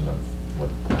documentation of what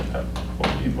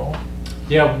would be involved?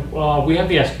 Yeah, we have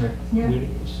the estimate. Yeah.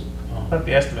 Not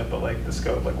the estimate, but like the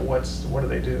scope, like what do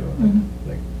they do?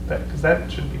 Like that, because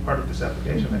that should be part of this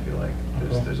application, I feel like.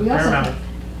 There's a fair amount of.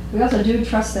 We also do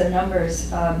trust their numbers,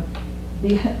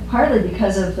 partly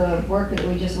because of the work that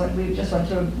we just went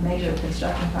through a major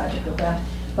construction project with them,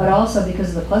 but also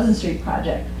because of the Pleasant Street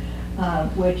project,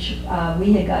 which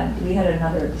we had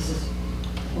another, this is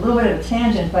a little bit of a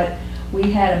tangent, but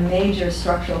we had a major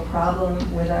structural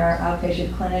problem with our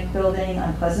outpatient clinic building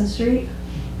on Pleasant Street.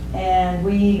 And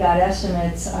we got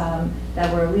estimates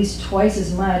that were at least twice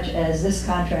as much as this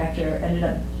contractor ended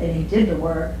up, and he did the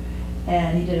work,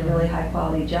 and he did a really high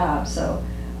quality job. So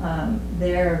I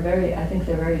think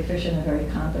they're very efficient and very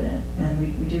competent, and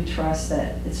we do trust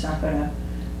that it's not going to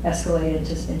escalate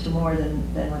into more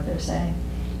than what they're saying.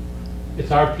 It's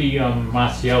RP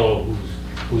Marciello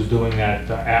who's doing that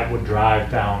Atwood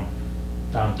Drive down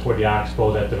toward the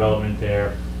Oxbow, that development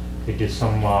there. They did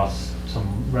some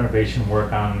renovation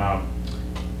work on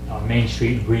Main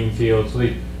Street in Greenfield. So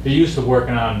they're used to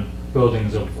working on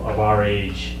buildings of our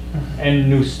age and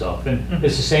new stuff. And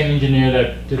it's the same engineer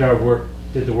that did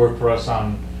the work for us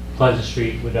on Pleasant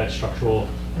Street with that structural.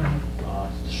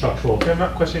 I'm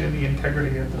not questioning the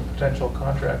integrity of the potential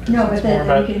contractors. No, but It's more then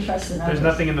about, we can trust the numbers.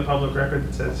 there's nothing in the public record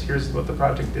that says, here's what the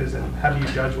project is, and how do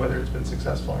you judge whether it's been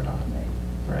successful or not?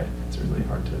 Right? It's really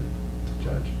hard to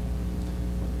judge.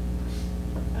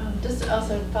 Just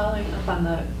also following up on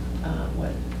the,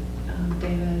 what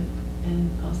David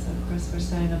and also Chris were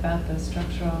saying about the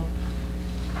structural,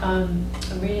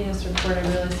 reading this report, I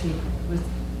realized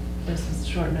this was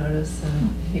short notice,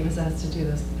 and he was asked to do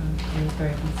this in a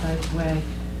very concise way.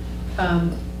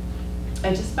 I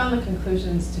just found the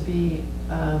conclusions to be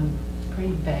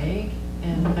pretty vague,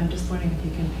 and I'm just wondering if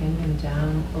you can pin him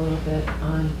down a little bit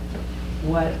on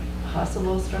what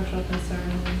possible structural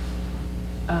concern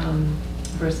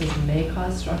versus may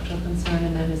cause structural concern,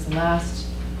 and then his last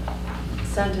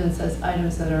sentence says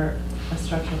items that are a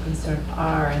structural concern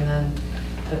are, and then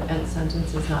the end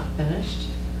sentence is not finished.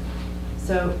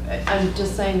 So I'm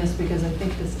just saying this because I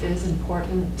think this is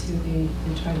important to the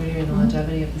integrity and the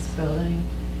longevity of this building.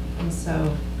 And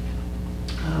so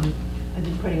I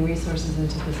think putting resources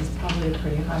into this is probably a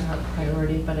pretty high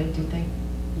priority, but I do think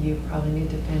you probably need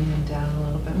to pin him down a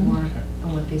little bit more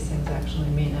on what these things actually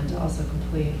mean, and to also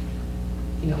complete,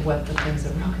 what the things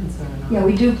of real concern are. Yeah,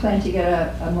 we do plan to get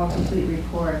a more complete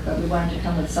report, but we wanted to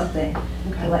come with something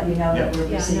to let you know that we're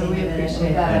receiving it, and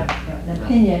we've got an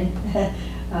opinion,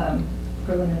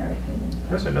 preliminary opinion.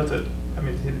 I also note that,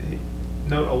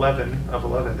 note 11 of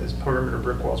 11 is perimeter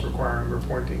brick walls requiring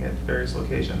repointing at various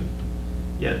locations,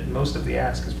 yet most of the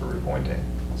ask is for repointing.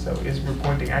 So is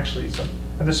repointing actually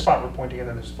and there's spot repointing and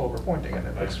then there's full repointing, and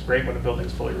it looks great when a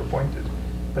building's fully repointed.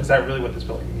 But is that really what this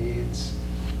building needs,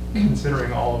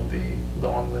 considering all of the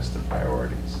long list of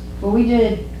priorities? Well, we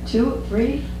did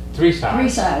three sides. 3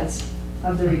 sides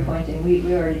of the repointing.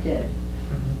 We already did.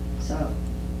 So,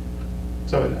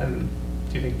 and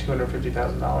do you think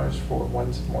 $250,000 for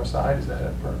one more side, is that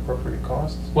an appropriate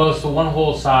cost? Well, it's the one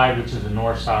whole side, which is the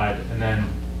north side, and then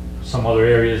some other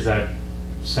areas that,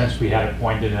 since we had it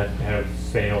pointed, have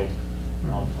failed.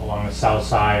 Along the south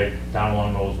side, down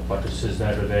along those buttresses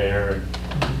that are there,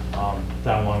 and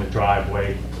down along the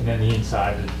driveway, and then the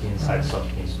inside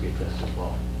stuff needs to be addressed as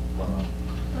well. But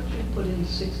you put in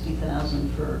 60,000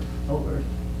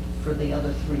 for the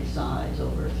other 3 sides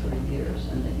over 3 years,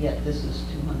 and yet this is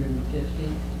 250.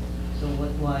 So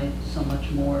why so much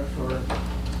more for?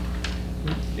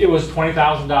 It was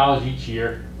 $20,000 each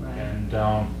year, Right. and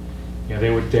they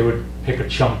would pick a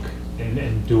chunk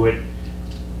and do it.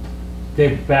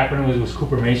 Back when it was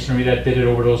Cooper Masonry that did it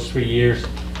over those 3 years.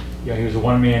 He was a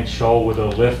one-man show with a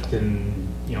lift and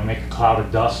make a cloud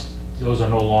of dust. Those are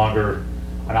no longer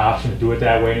an option to do it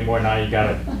that way anymore. Now you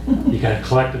gotta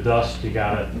collect the dust. You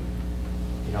gotta,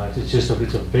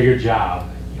 it's a bigger job.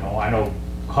 I know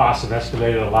costs have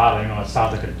escalated a lot. I know it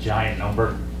sounds like a giant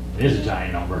number. It is a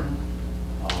giant number,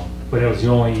 but it was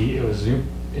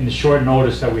in the short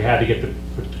notice that we had to get to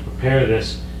prepare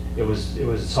this. It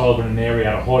was Sullivan and Neri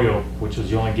out of Hoyoke, which was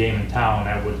the only game in town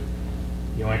that would,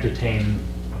 entertain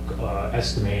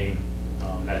estimating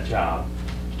that job.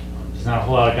 There's not a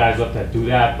whole lot of guys left that do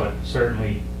that, but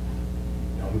certainly,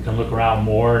 we can look around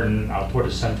more and out toward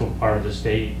the central part of the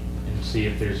state and see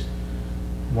if there's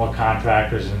more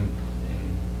contractors and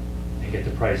get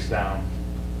the price down.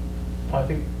 Well, I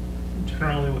think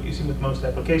generally what you see with most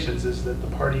applications is that the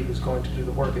party who's going to do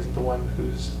the work isn't the one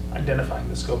who's identifying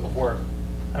the scope of work.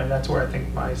 I mean, that's where I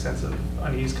think my sense of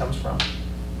unease comes from.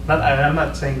 I'm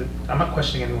not saying that, I'm not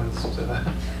questioning anyone's,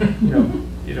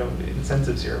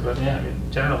 incentives here, but I mean,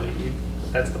 generally,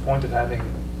 that's the point of having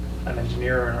an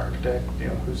engineer or an architect,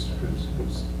 who's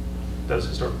does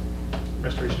historic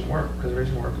restoration work,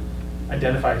 preservation work,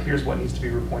 identify here's what needs to be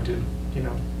repointed,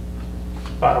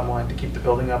 bottom line to keep the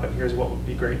building up, and here's what would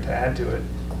be great to add to it,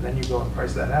 and then you go and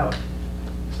price that out.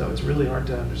 So it's really hard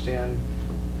to understand,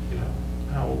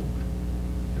 how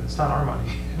it's not our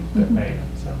money.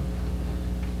 So.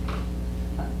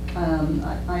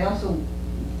 I also,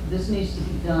 this needs to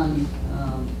be done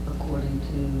according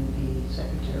to the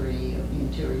Secretary of the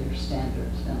Interior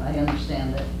standards, and I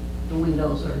understand that the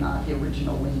windows are not the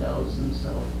original windows, and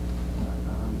so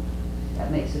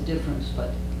that makes a difference,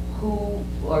 but who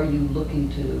are you looking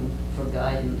to for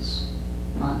guidance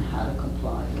on how to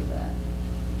comply with that?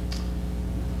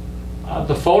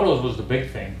 The photos was the big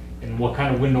thing, and what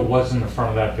kind of window was in the front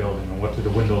of that building, and what did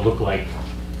the window look like,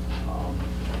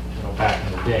 back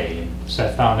in the day. And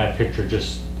Seth found that picture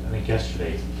just, I think,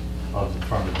 yesterday of the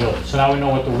front of the building. So now we know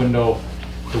what the window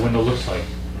looks like.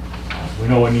 We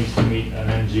know it needs to meet an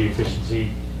energy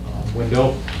efficiency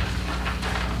window.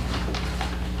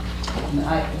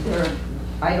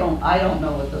 I don't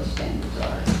know what those standards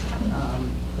are.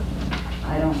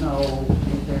 I don't know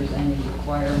if there's any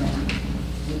requirement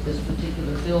with this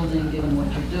particular building, given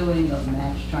what you're doing, of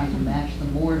trying to match the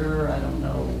mortar. I don't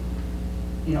know,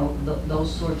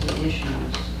 those sorts of issues.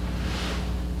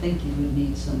 I think you would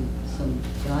need some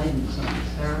guidance on this.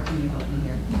 Sarah, can you help me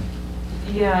here?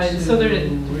 Yeah, so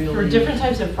for different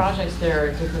types of projects, there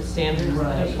are different standards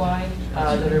that apply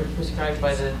that are prescribed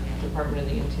by the Department of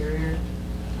the Interior.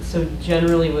 So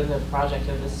generally, with a project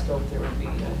of this scope, there would be a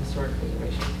historic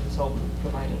preservation consultant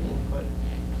providing input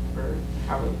for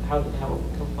how it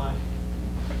would comply.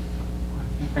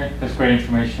 Okay, that's great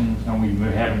information. We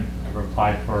haven't ever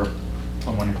applied for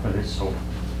money for this, so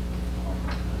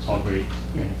it's all great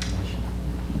information.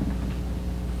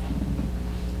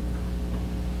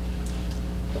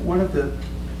 One of the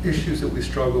issues that we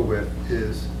struggle with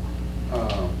is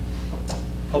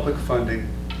public funding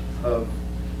of,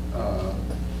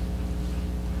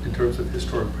 in terms of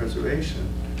historic preservation,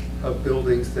 of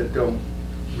buildings that don't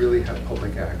really have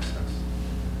public access.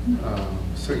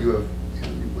 So you have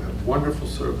wonderful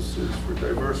services for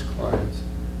diverse clients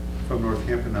from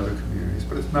Northampton and other communities,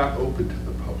 but it's not open to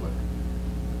the public.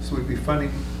 So we'd be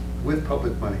funding, with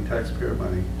public money, taxpayer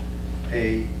money,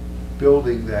 a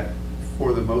building that,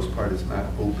 for the most part, is not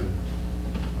open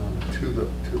to the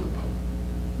public.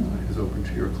 Is open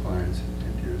to your clients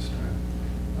and to your staff.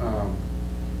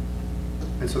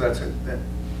 And so that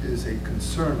is a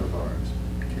concern of ours.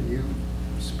 Can you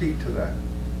speak to that?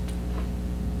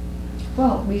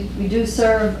 Well, we do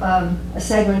serve a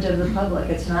segment of the public.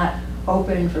 It's not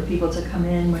open for people to come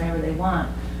in whenever they want.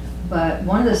 But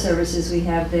one of the services we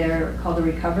have there, called the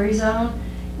Recovery Zone,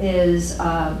 is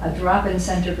a drop-in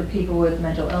center for people with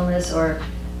mental illness or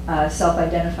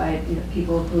self-identified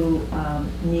people who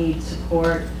need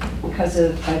support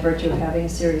by virtue of having a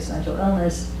serious mental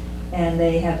illness. And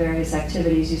they have various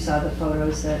activities. You saw the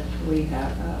photos that we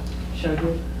have showed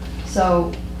you.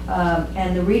 So,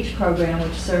 and the REACH program,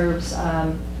 which serves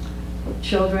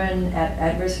children,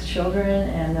 at-risk children,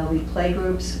 and there'll be play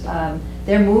groups.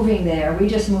 They're moving there. We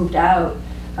just moved out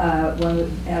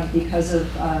because of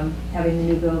having the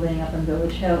new building up in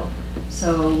Village Hill.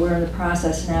 So we're in the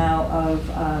process now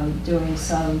of doing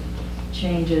some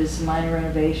changes, minor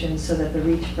renovations, so that the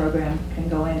REACH program can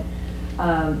go in.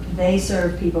 They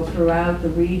serve people throughout the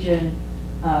region,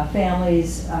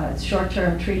 families,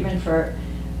 short-term treatment for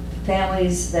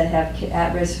families that have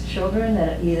at-risk children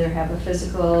that either have a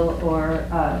physical or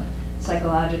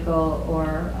psychological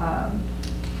or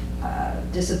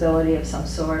disability of some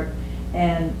sort.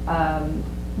 And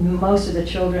most of the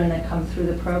children that come through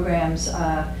the programs,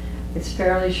 it's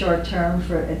fairly short-term.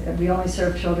 We only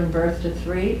serve children birth to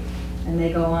 3, and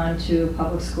they go on to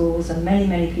public schools, and many,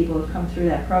 many people have come through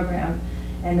that program.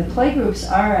 And the play groups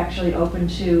are actually open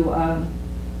to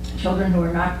children who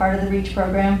are not part of the REACH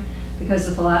program, because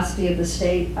the philosophy of the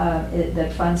state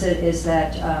that funds it is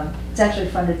that it's actually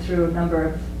funded through a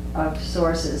number of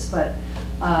sources, but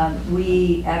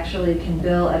we actually can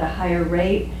bill at a higher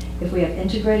rate if we have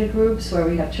integrated groups where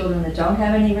we have children that don't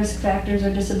have any risk factors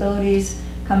or disabilities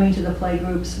coming to the play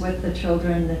groups with the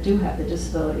children that do have the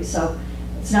disabilities. So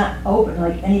it's not open,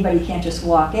 like anybody can't just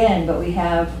walk in, but we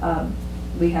have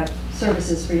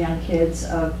services for young kids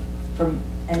from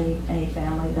any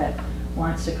family that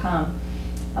wants to come.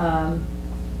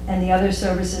 And the other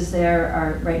services there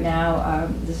are, right now,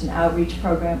 there's an outreach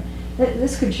program.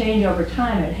 This could change over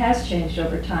time. It has changed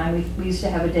over time. We used to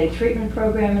have a day treatment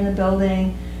program in the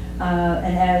building.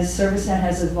 And as ServiceNet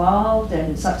has evolved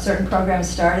and certain programs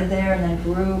started there and then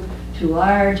grew too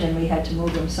large and we had to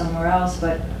move them somewhere else.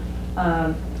 But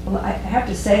well, I have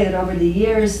to say that over the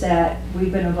years that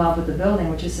we've been involved with the building,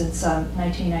 which is since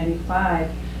 1995,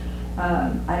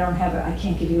 I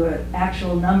can't give you an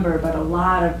actual number, but a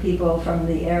lot of people from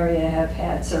the area have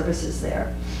had services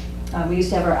there. We used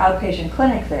to have our outpatient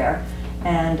clinic there,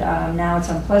 and now it's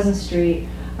on Pleasant Street.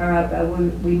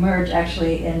 We merged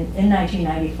actually in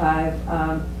 1995.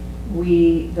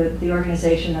 The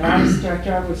organization that I was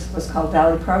director of was called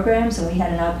Valley Programs, and we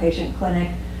had an outpatient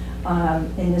clinic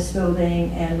in this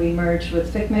building, and we merged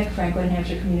with FCMC, Franklin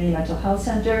Hampshire Community Mental Health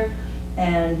Center,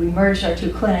 and we merged our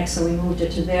two clinics, so we moved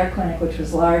it to their clinic, which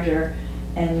was larger,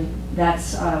 and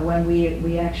that's when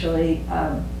we actually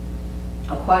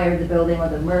acquired the building, or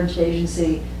the merged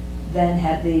agency then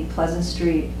had the Pleasant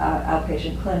Street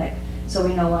outpatient clinic. So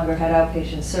we no longer had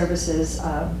outpatient services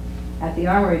at the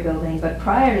Armory building, but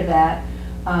prior to that,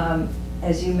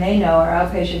 as you may know, our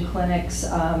outpatient clinics,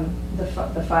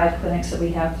 the 5 clinics that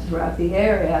we have throughout the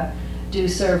area, do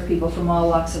serve people from all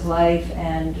walks of life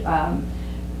and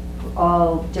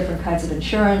all different kinds of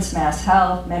insurance, Mass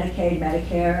Health, Medicaid,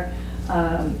 Medicare,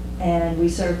 and we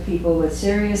serve people with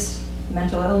serious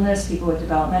mental illness, people with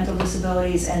developmental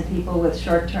disabilities, and people with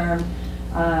short-term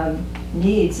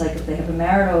needs, like if they have a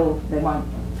marital, they want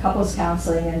couples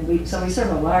counseling, and so we serve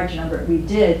a large number. We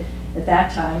did at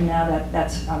that time. Now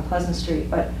that's on Pleasant Street.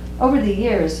 But over the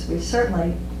years, we've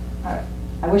certainly,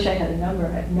 I wish I had a number.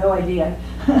 I have no idea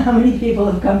how many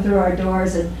people have come through our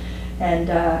doors and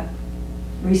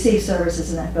received services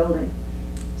in that building.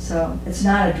 So it's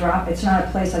not a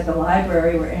place like the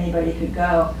library where anybody could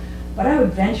go. But I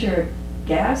would venture a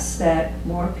guess that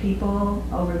more people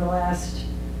over the last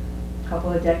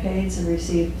couple of decades have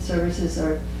received services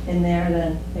are in there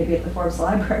than maybe at the Forbes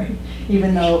Library,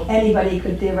 even though anybody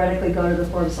could theoretically go to the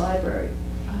Forbes Library.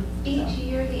 Each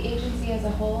year, the agency as a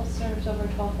whole serves over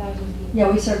 12,000 people. Yeah,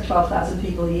 we serve 12,000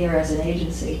 people a year as an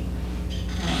agency.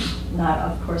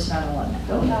 Of course, not all in that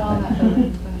building. Not all in that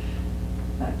building,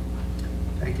 but.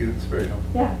 Thank you, it's very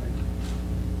helpful. Yeah.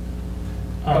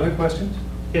 Other questions?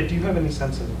 Yeah, do you have any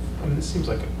sense of, I mean, this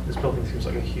building seems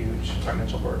like a huge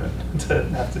financial burden to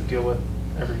have to deal with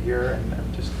every year,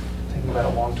 and just thinking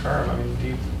about it long term. I mean, do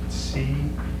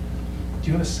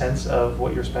you have a sense of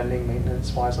what you're spending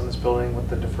maintenance-wise on this building, what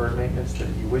the deferred maintenance that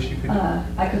you wish you could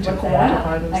I could look that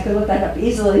up. I could look that up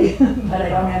easily, but I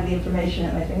don't have the information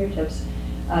at my fingertips.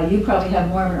 You probably have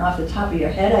more of an off the top of your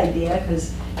head idea,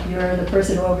 because you're the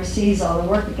person who oversees all the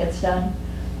work that gets done.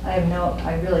 I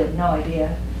really have no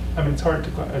idea. I mean, it's hard to,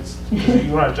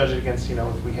 you want to judge it against,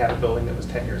 if we had a building that was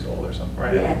 10 years old or something,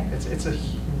 right? Yeah. I mean, it's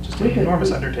just an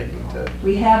enormous undertaking to.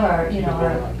 We have our, keep a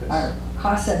building like this. our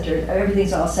cost center,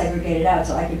 everything's all segregated out,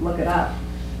 so I could look it up,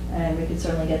 and we could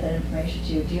certainly get that information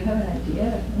to you. Do you have an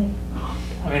idea?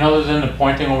 I mean, other than the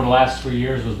pointing over the last 3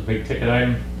 years was a big ticket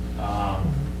item.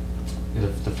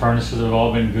 The furnaces have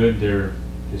all been good.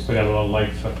 They still got a lot of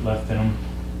life left in them.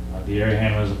 The air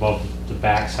handlers above the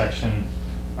back section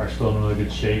are still in really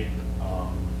good shape.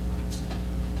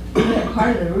 We had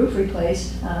part of the roof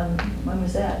replaced. When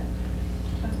was that?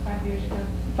 5 years ago.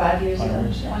 5 years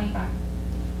ago? 25.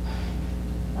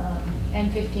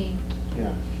 And 15.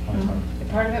 Yeah.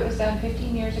 Part of it was done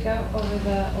 15 years ago over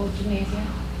the old gymnasium,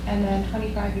 and then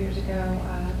 25 years ago,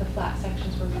 the flat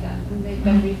sections were redone, and they've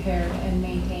been repaired and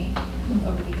maintained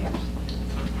over the years.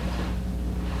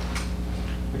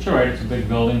 But you're right, it's a big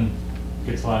building,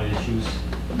 gets a lot of issues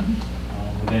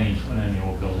with any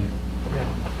old building. Yeah.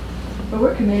 But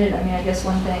we're committed. I mean, I guess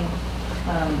one thing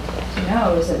to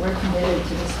know is that we're committed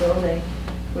to this building.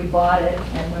 We bought it,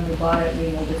 and when we bought it,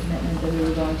 we made the commitment that we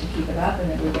were going to keep it up and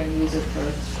that we were going to use it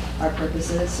for our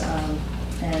purposes,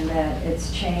 and that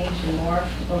it's changed and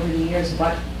morphed over the years.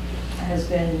 What has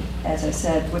been, as I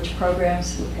said, which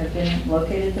programs have been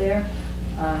located there,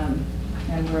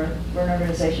 and we're an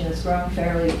organization that's grown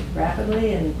fairly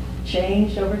rapidly and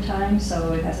changed over time,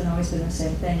 so it hasn't always been the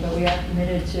same thing, but we are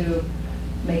committed to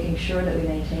making sure that we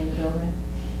maintain the building.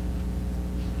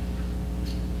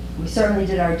 We certainly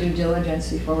did our due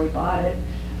diligence before we bought it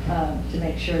to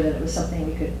make sure that it was something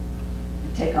we could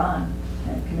take on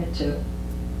and commit to.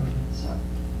 So.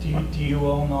 Do you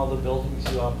own all the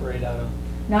buildings you operate out of?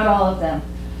 Not all of them.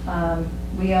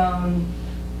 We own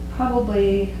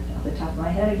probably, off the top of my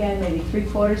head again, maybe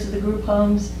 3/4 of the group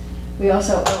homes. We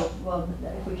also,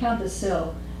 if we count the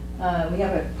SIL, we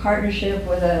have a partnership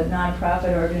with a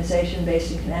nonprofit organization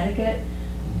based in Connecticut,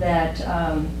 that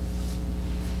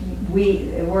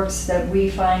it works that we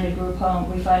find a group home,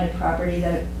 we find a property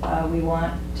that we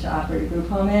want to operate a group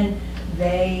home in.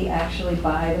 They actually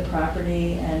buy the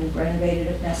property and renovate it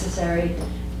if necessary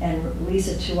and lease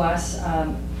it to us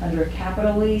under a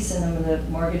capital lease, and then when the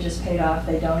mortgage is paid off,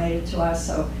 they donate it to us.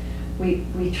 So we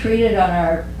treat it on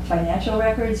our financial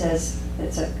records as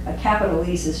it's a capital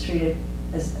lease is treated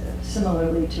as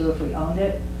similarly to if we owned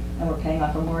it and we're paying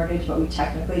off a mortgage, but we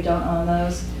technically don't own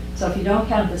those. So if you don't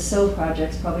count the SIL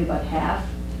projects, probably about half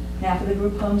of the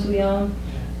group homes we own.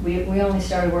 We only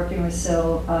started working with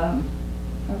SIL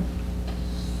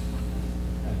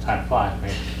Time flies,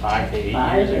 maybe 5 to 8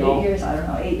 5 years to 8 ago. years, I don't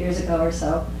know, 8 years ago or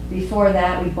so. Before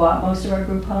that, we bought most of our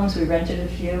group homes, we rented a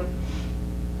few.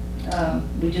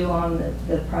 We do own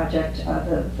the project,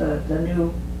 the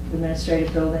new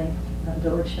administrative building,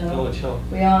 Village Hill. Village Hill.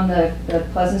 We own the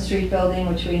Pleasant Street building,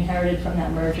 which we inherited from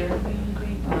that merger.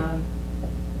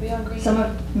 We own Greenfield. Some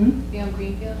of, We own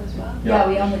Greenfield as well? Yeah,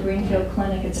 we own the Greenfield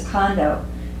Clinic. It's a condo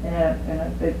in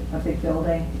a big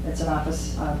building. It's an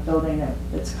office building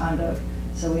that's condoed,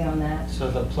 so we own that. So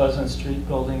the Pleasant Street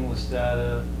building, was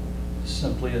that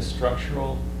simply a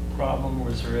structural problem?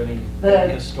 Was there any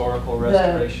historical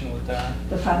restoration with that?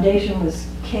 The foundation was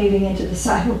caving into the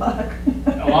sidewalk.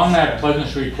 Along that Pleasant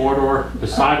Street corridor, the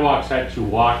sidewalks that you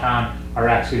walk on are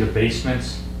actually the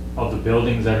basements of the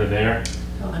buildings that are there.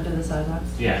 Oh, under the sidewalks?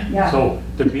 Yeah. So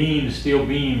the beam, the steel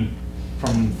beam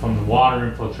from the water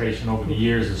infiltration over the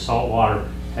years, the salt water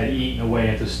had eaten away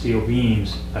at the steel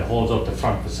beams that holds up the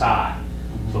front facade.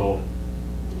 So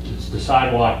the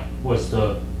sidewalk was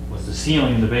the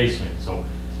ceiling in the basement. So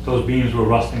those beams were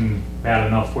rusting bad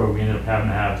enough where we ended up having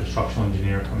to have the structural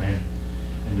engineer come in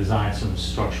and design some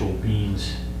structural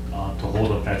beams to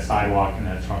hold up that sidewalk and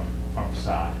that front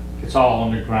facade. It's all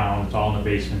underground, it's all in the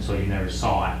basement, so you never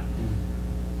saw it.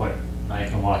 But now you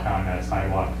can walk on that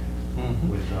sidewalk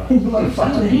with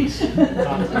peace.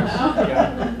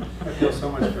 I feel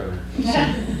so much better.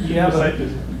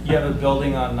 You have a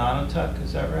building on Nonotuck,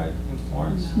 is that right, in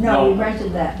Florence? No, we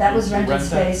rented that. That was You rented rent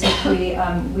that? space.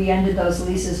 We ended those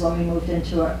leases when we moved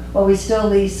into it. Well, we still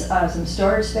lease some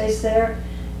storage space there,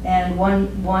 and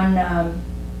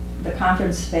the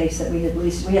conference space that we had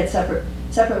leased. We had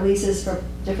separate leases for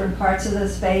different parts of the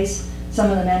space. Some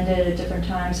of them ended at different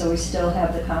times, so we still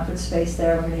have the conference space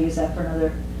there. We're going to use that for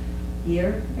another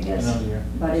year, I guess. Another year.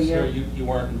 About a year. So you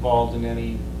weren't involved in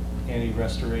any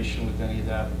restoration with any of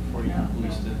that before you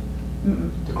leased it?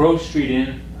 The Grove Street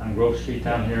Inn on Grove Street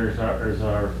down here is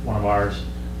one of ours.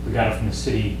 We got it from the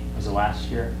city, was it last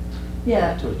year?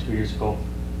 Yeah. 2 years ago.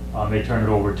 They turned it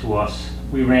over to us.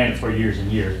 We ran it for years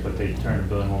and years, but they turned the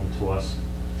building over to us.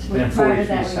 So And then prior to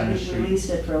 43 that, Center we Street. leased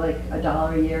it for like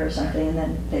 $1 a year or something, and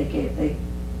then they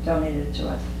donated it to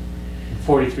us.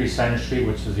 43 Center Street,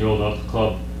 which is the old Elks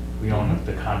Club, we own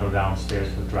the condo downstairs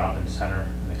with drop-in center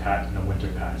and the winter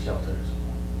cot shelters.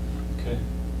 Okay.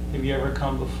 Have you ever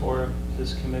come before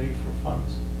this committee for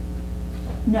funds?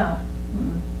 No.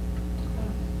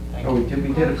 Thank Oh, you.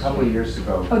 we did a couple of years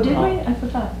ago. Oh, did we? I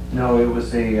forgot. No, it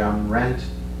was a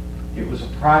it was a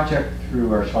project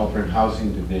through our shelter and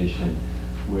housing division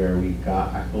where we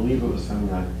got, I believe it was something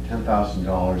like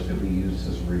 $10,000 that we used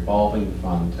as a revolving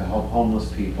fund to help homeless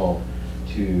people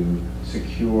to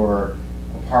secure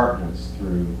apartments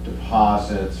through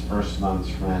deposits, first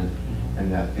month's rent,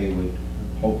 and that they would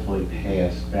hopefully pay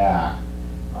us back.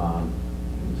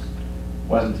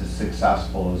 Wasn't as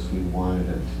successful as we wanted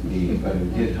it to be, but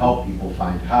it did help people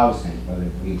find housing, but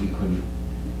we couldn't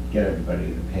get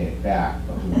everybody to pay it back,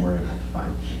 but we were able to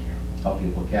help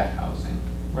people get housing.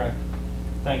 Right.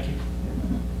 Thank you.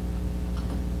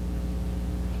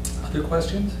 Other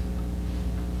questions?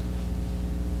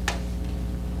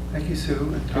 Thank you,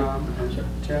 Sue and Tom and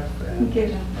Jeff. And Thank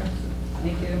you.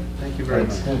 Thank you. Thank you very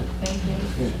much. Thank you.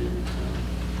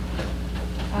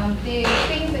 The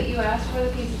things that you asked for, the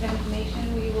pieces of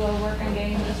information, we will work on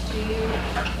getting those to you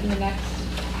in the next, do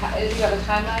you have a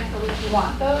timeline for which you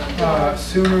want those?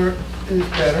 Sooner is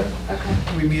better. Okay.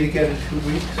 We meet again in 2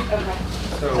 weeks. Okay.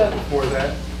 So before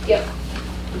that Yep.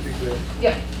 would be good.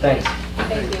 Yep. Thanks.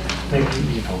 Thank you. Thank you.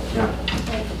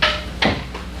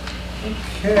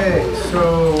 Okay, so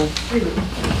 3 weeks.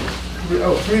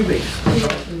 3 weeks.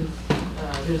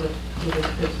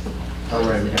 Oh,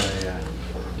 right, we got a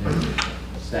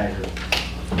stagger.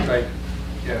 Right,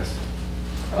 yes.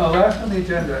 Last on the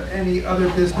agenda, any other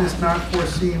business not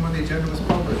foreseen when the agenda was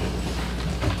published?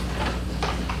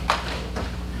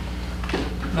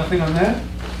 Nothing on that?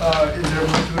 Is there a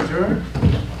motion to adjourn?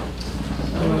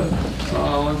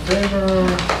 All in favor?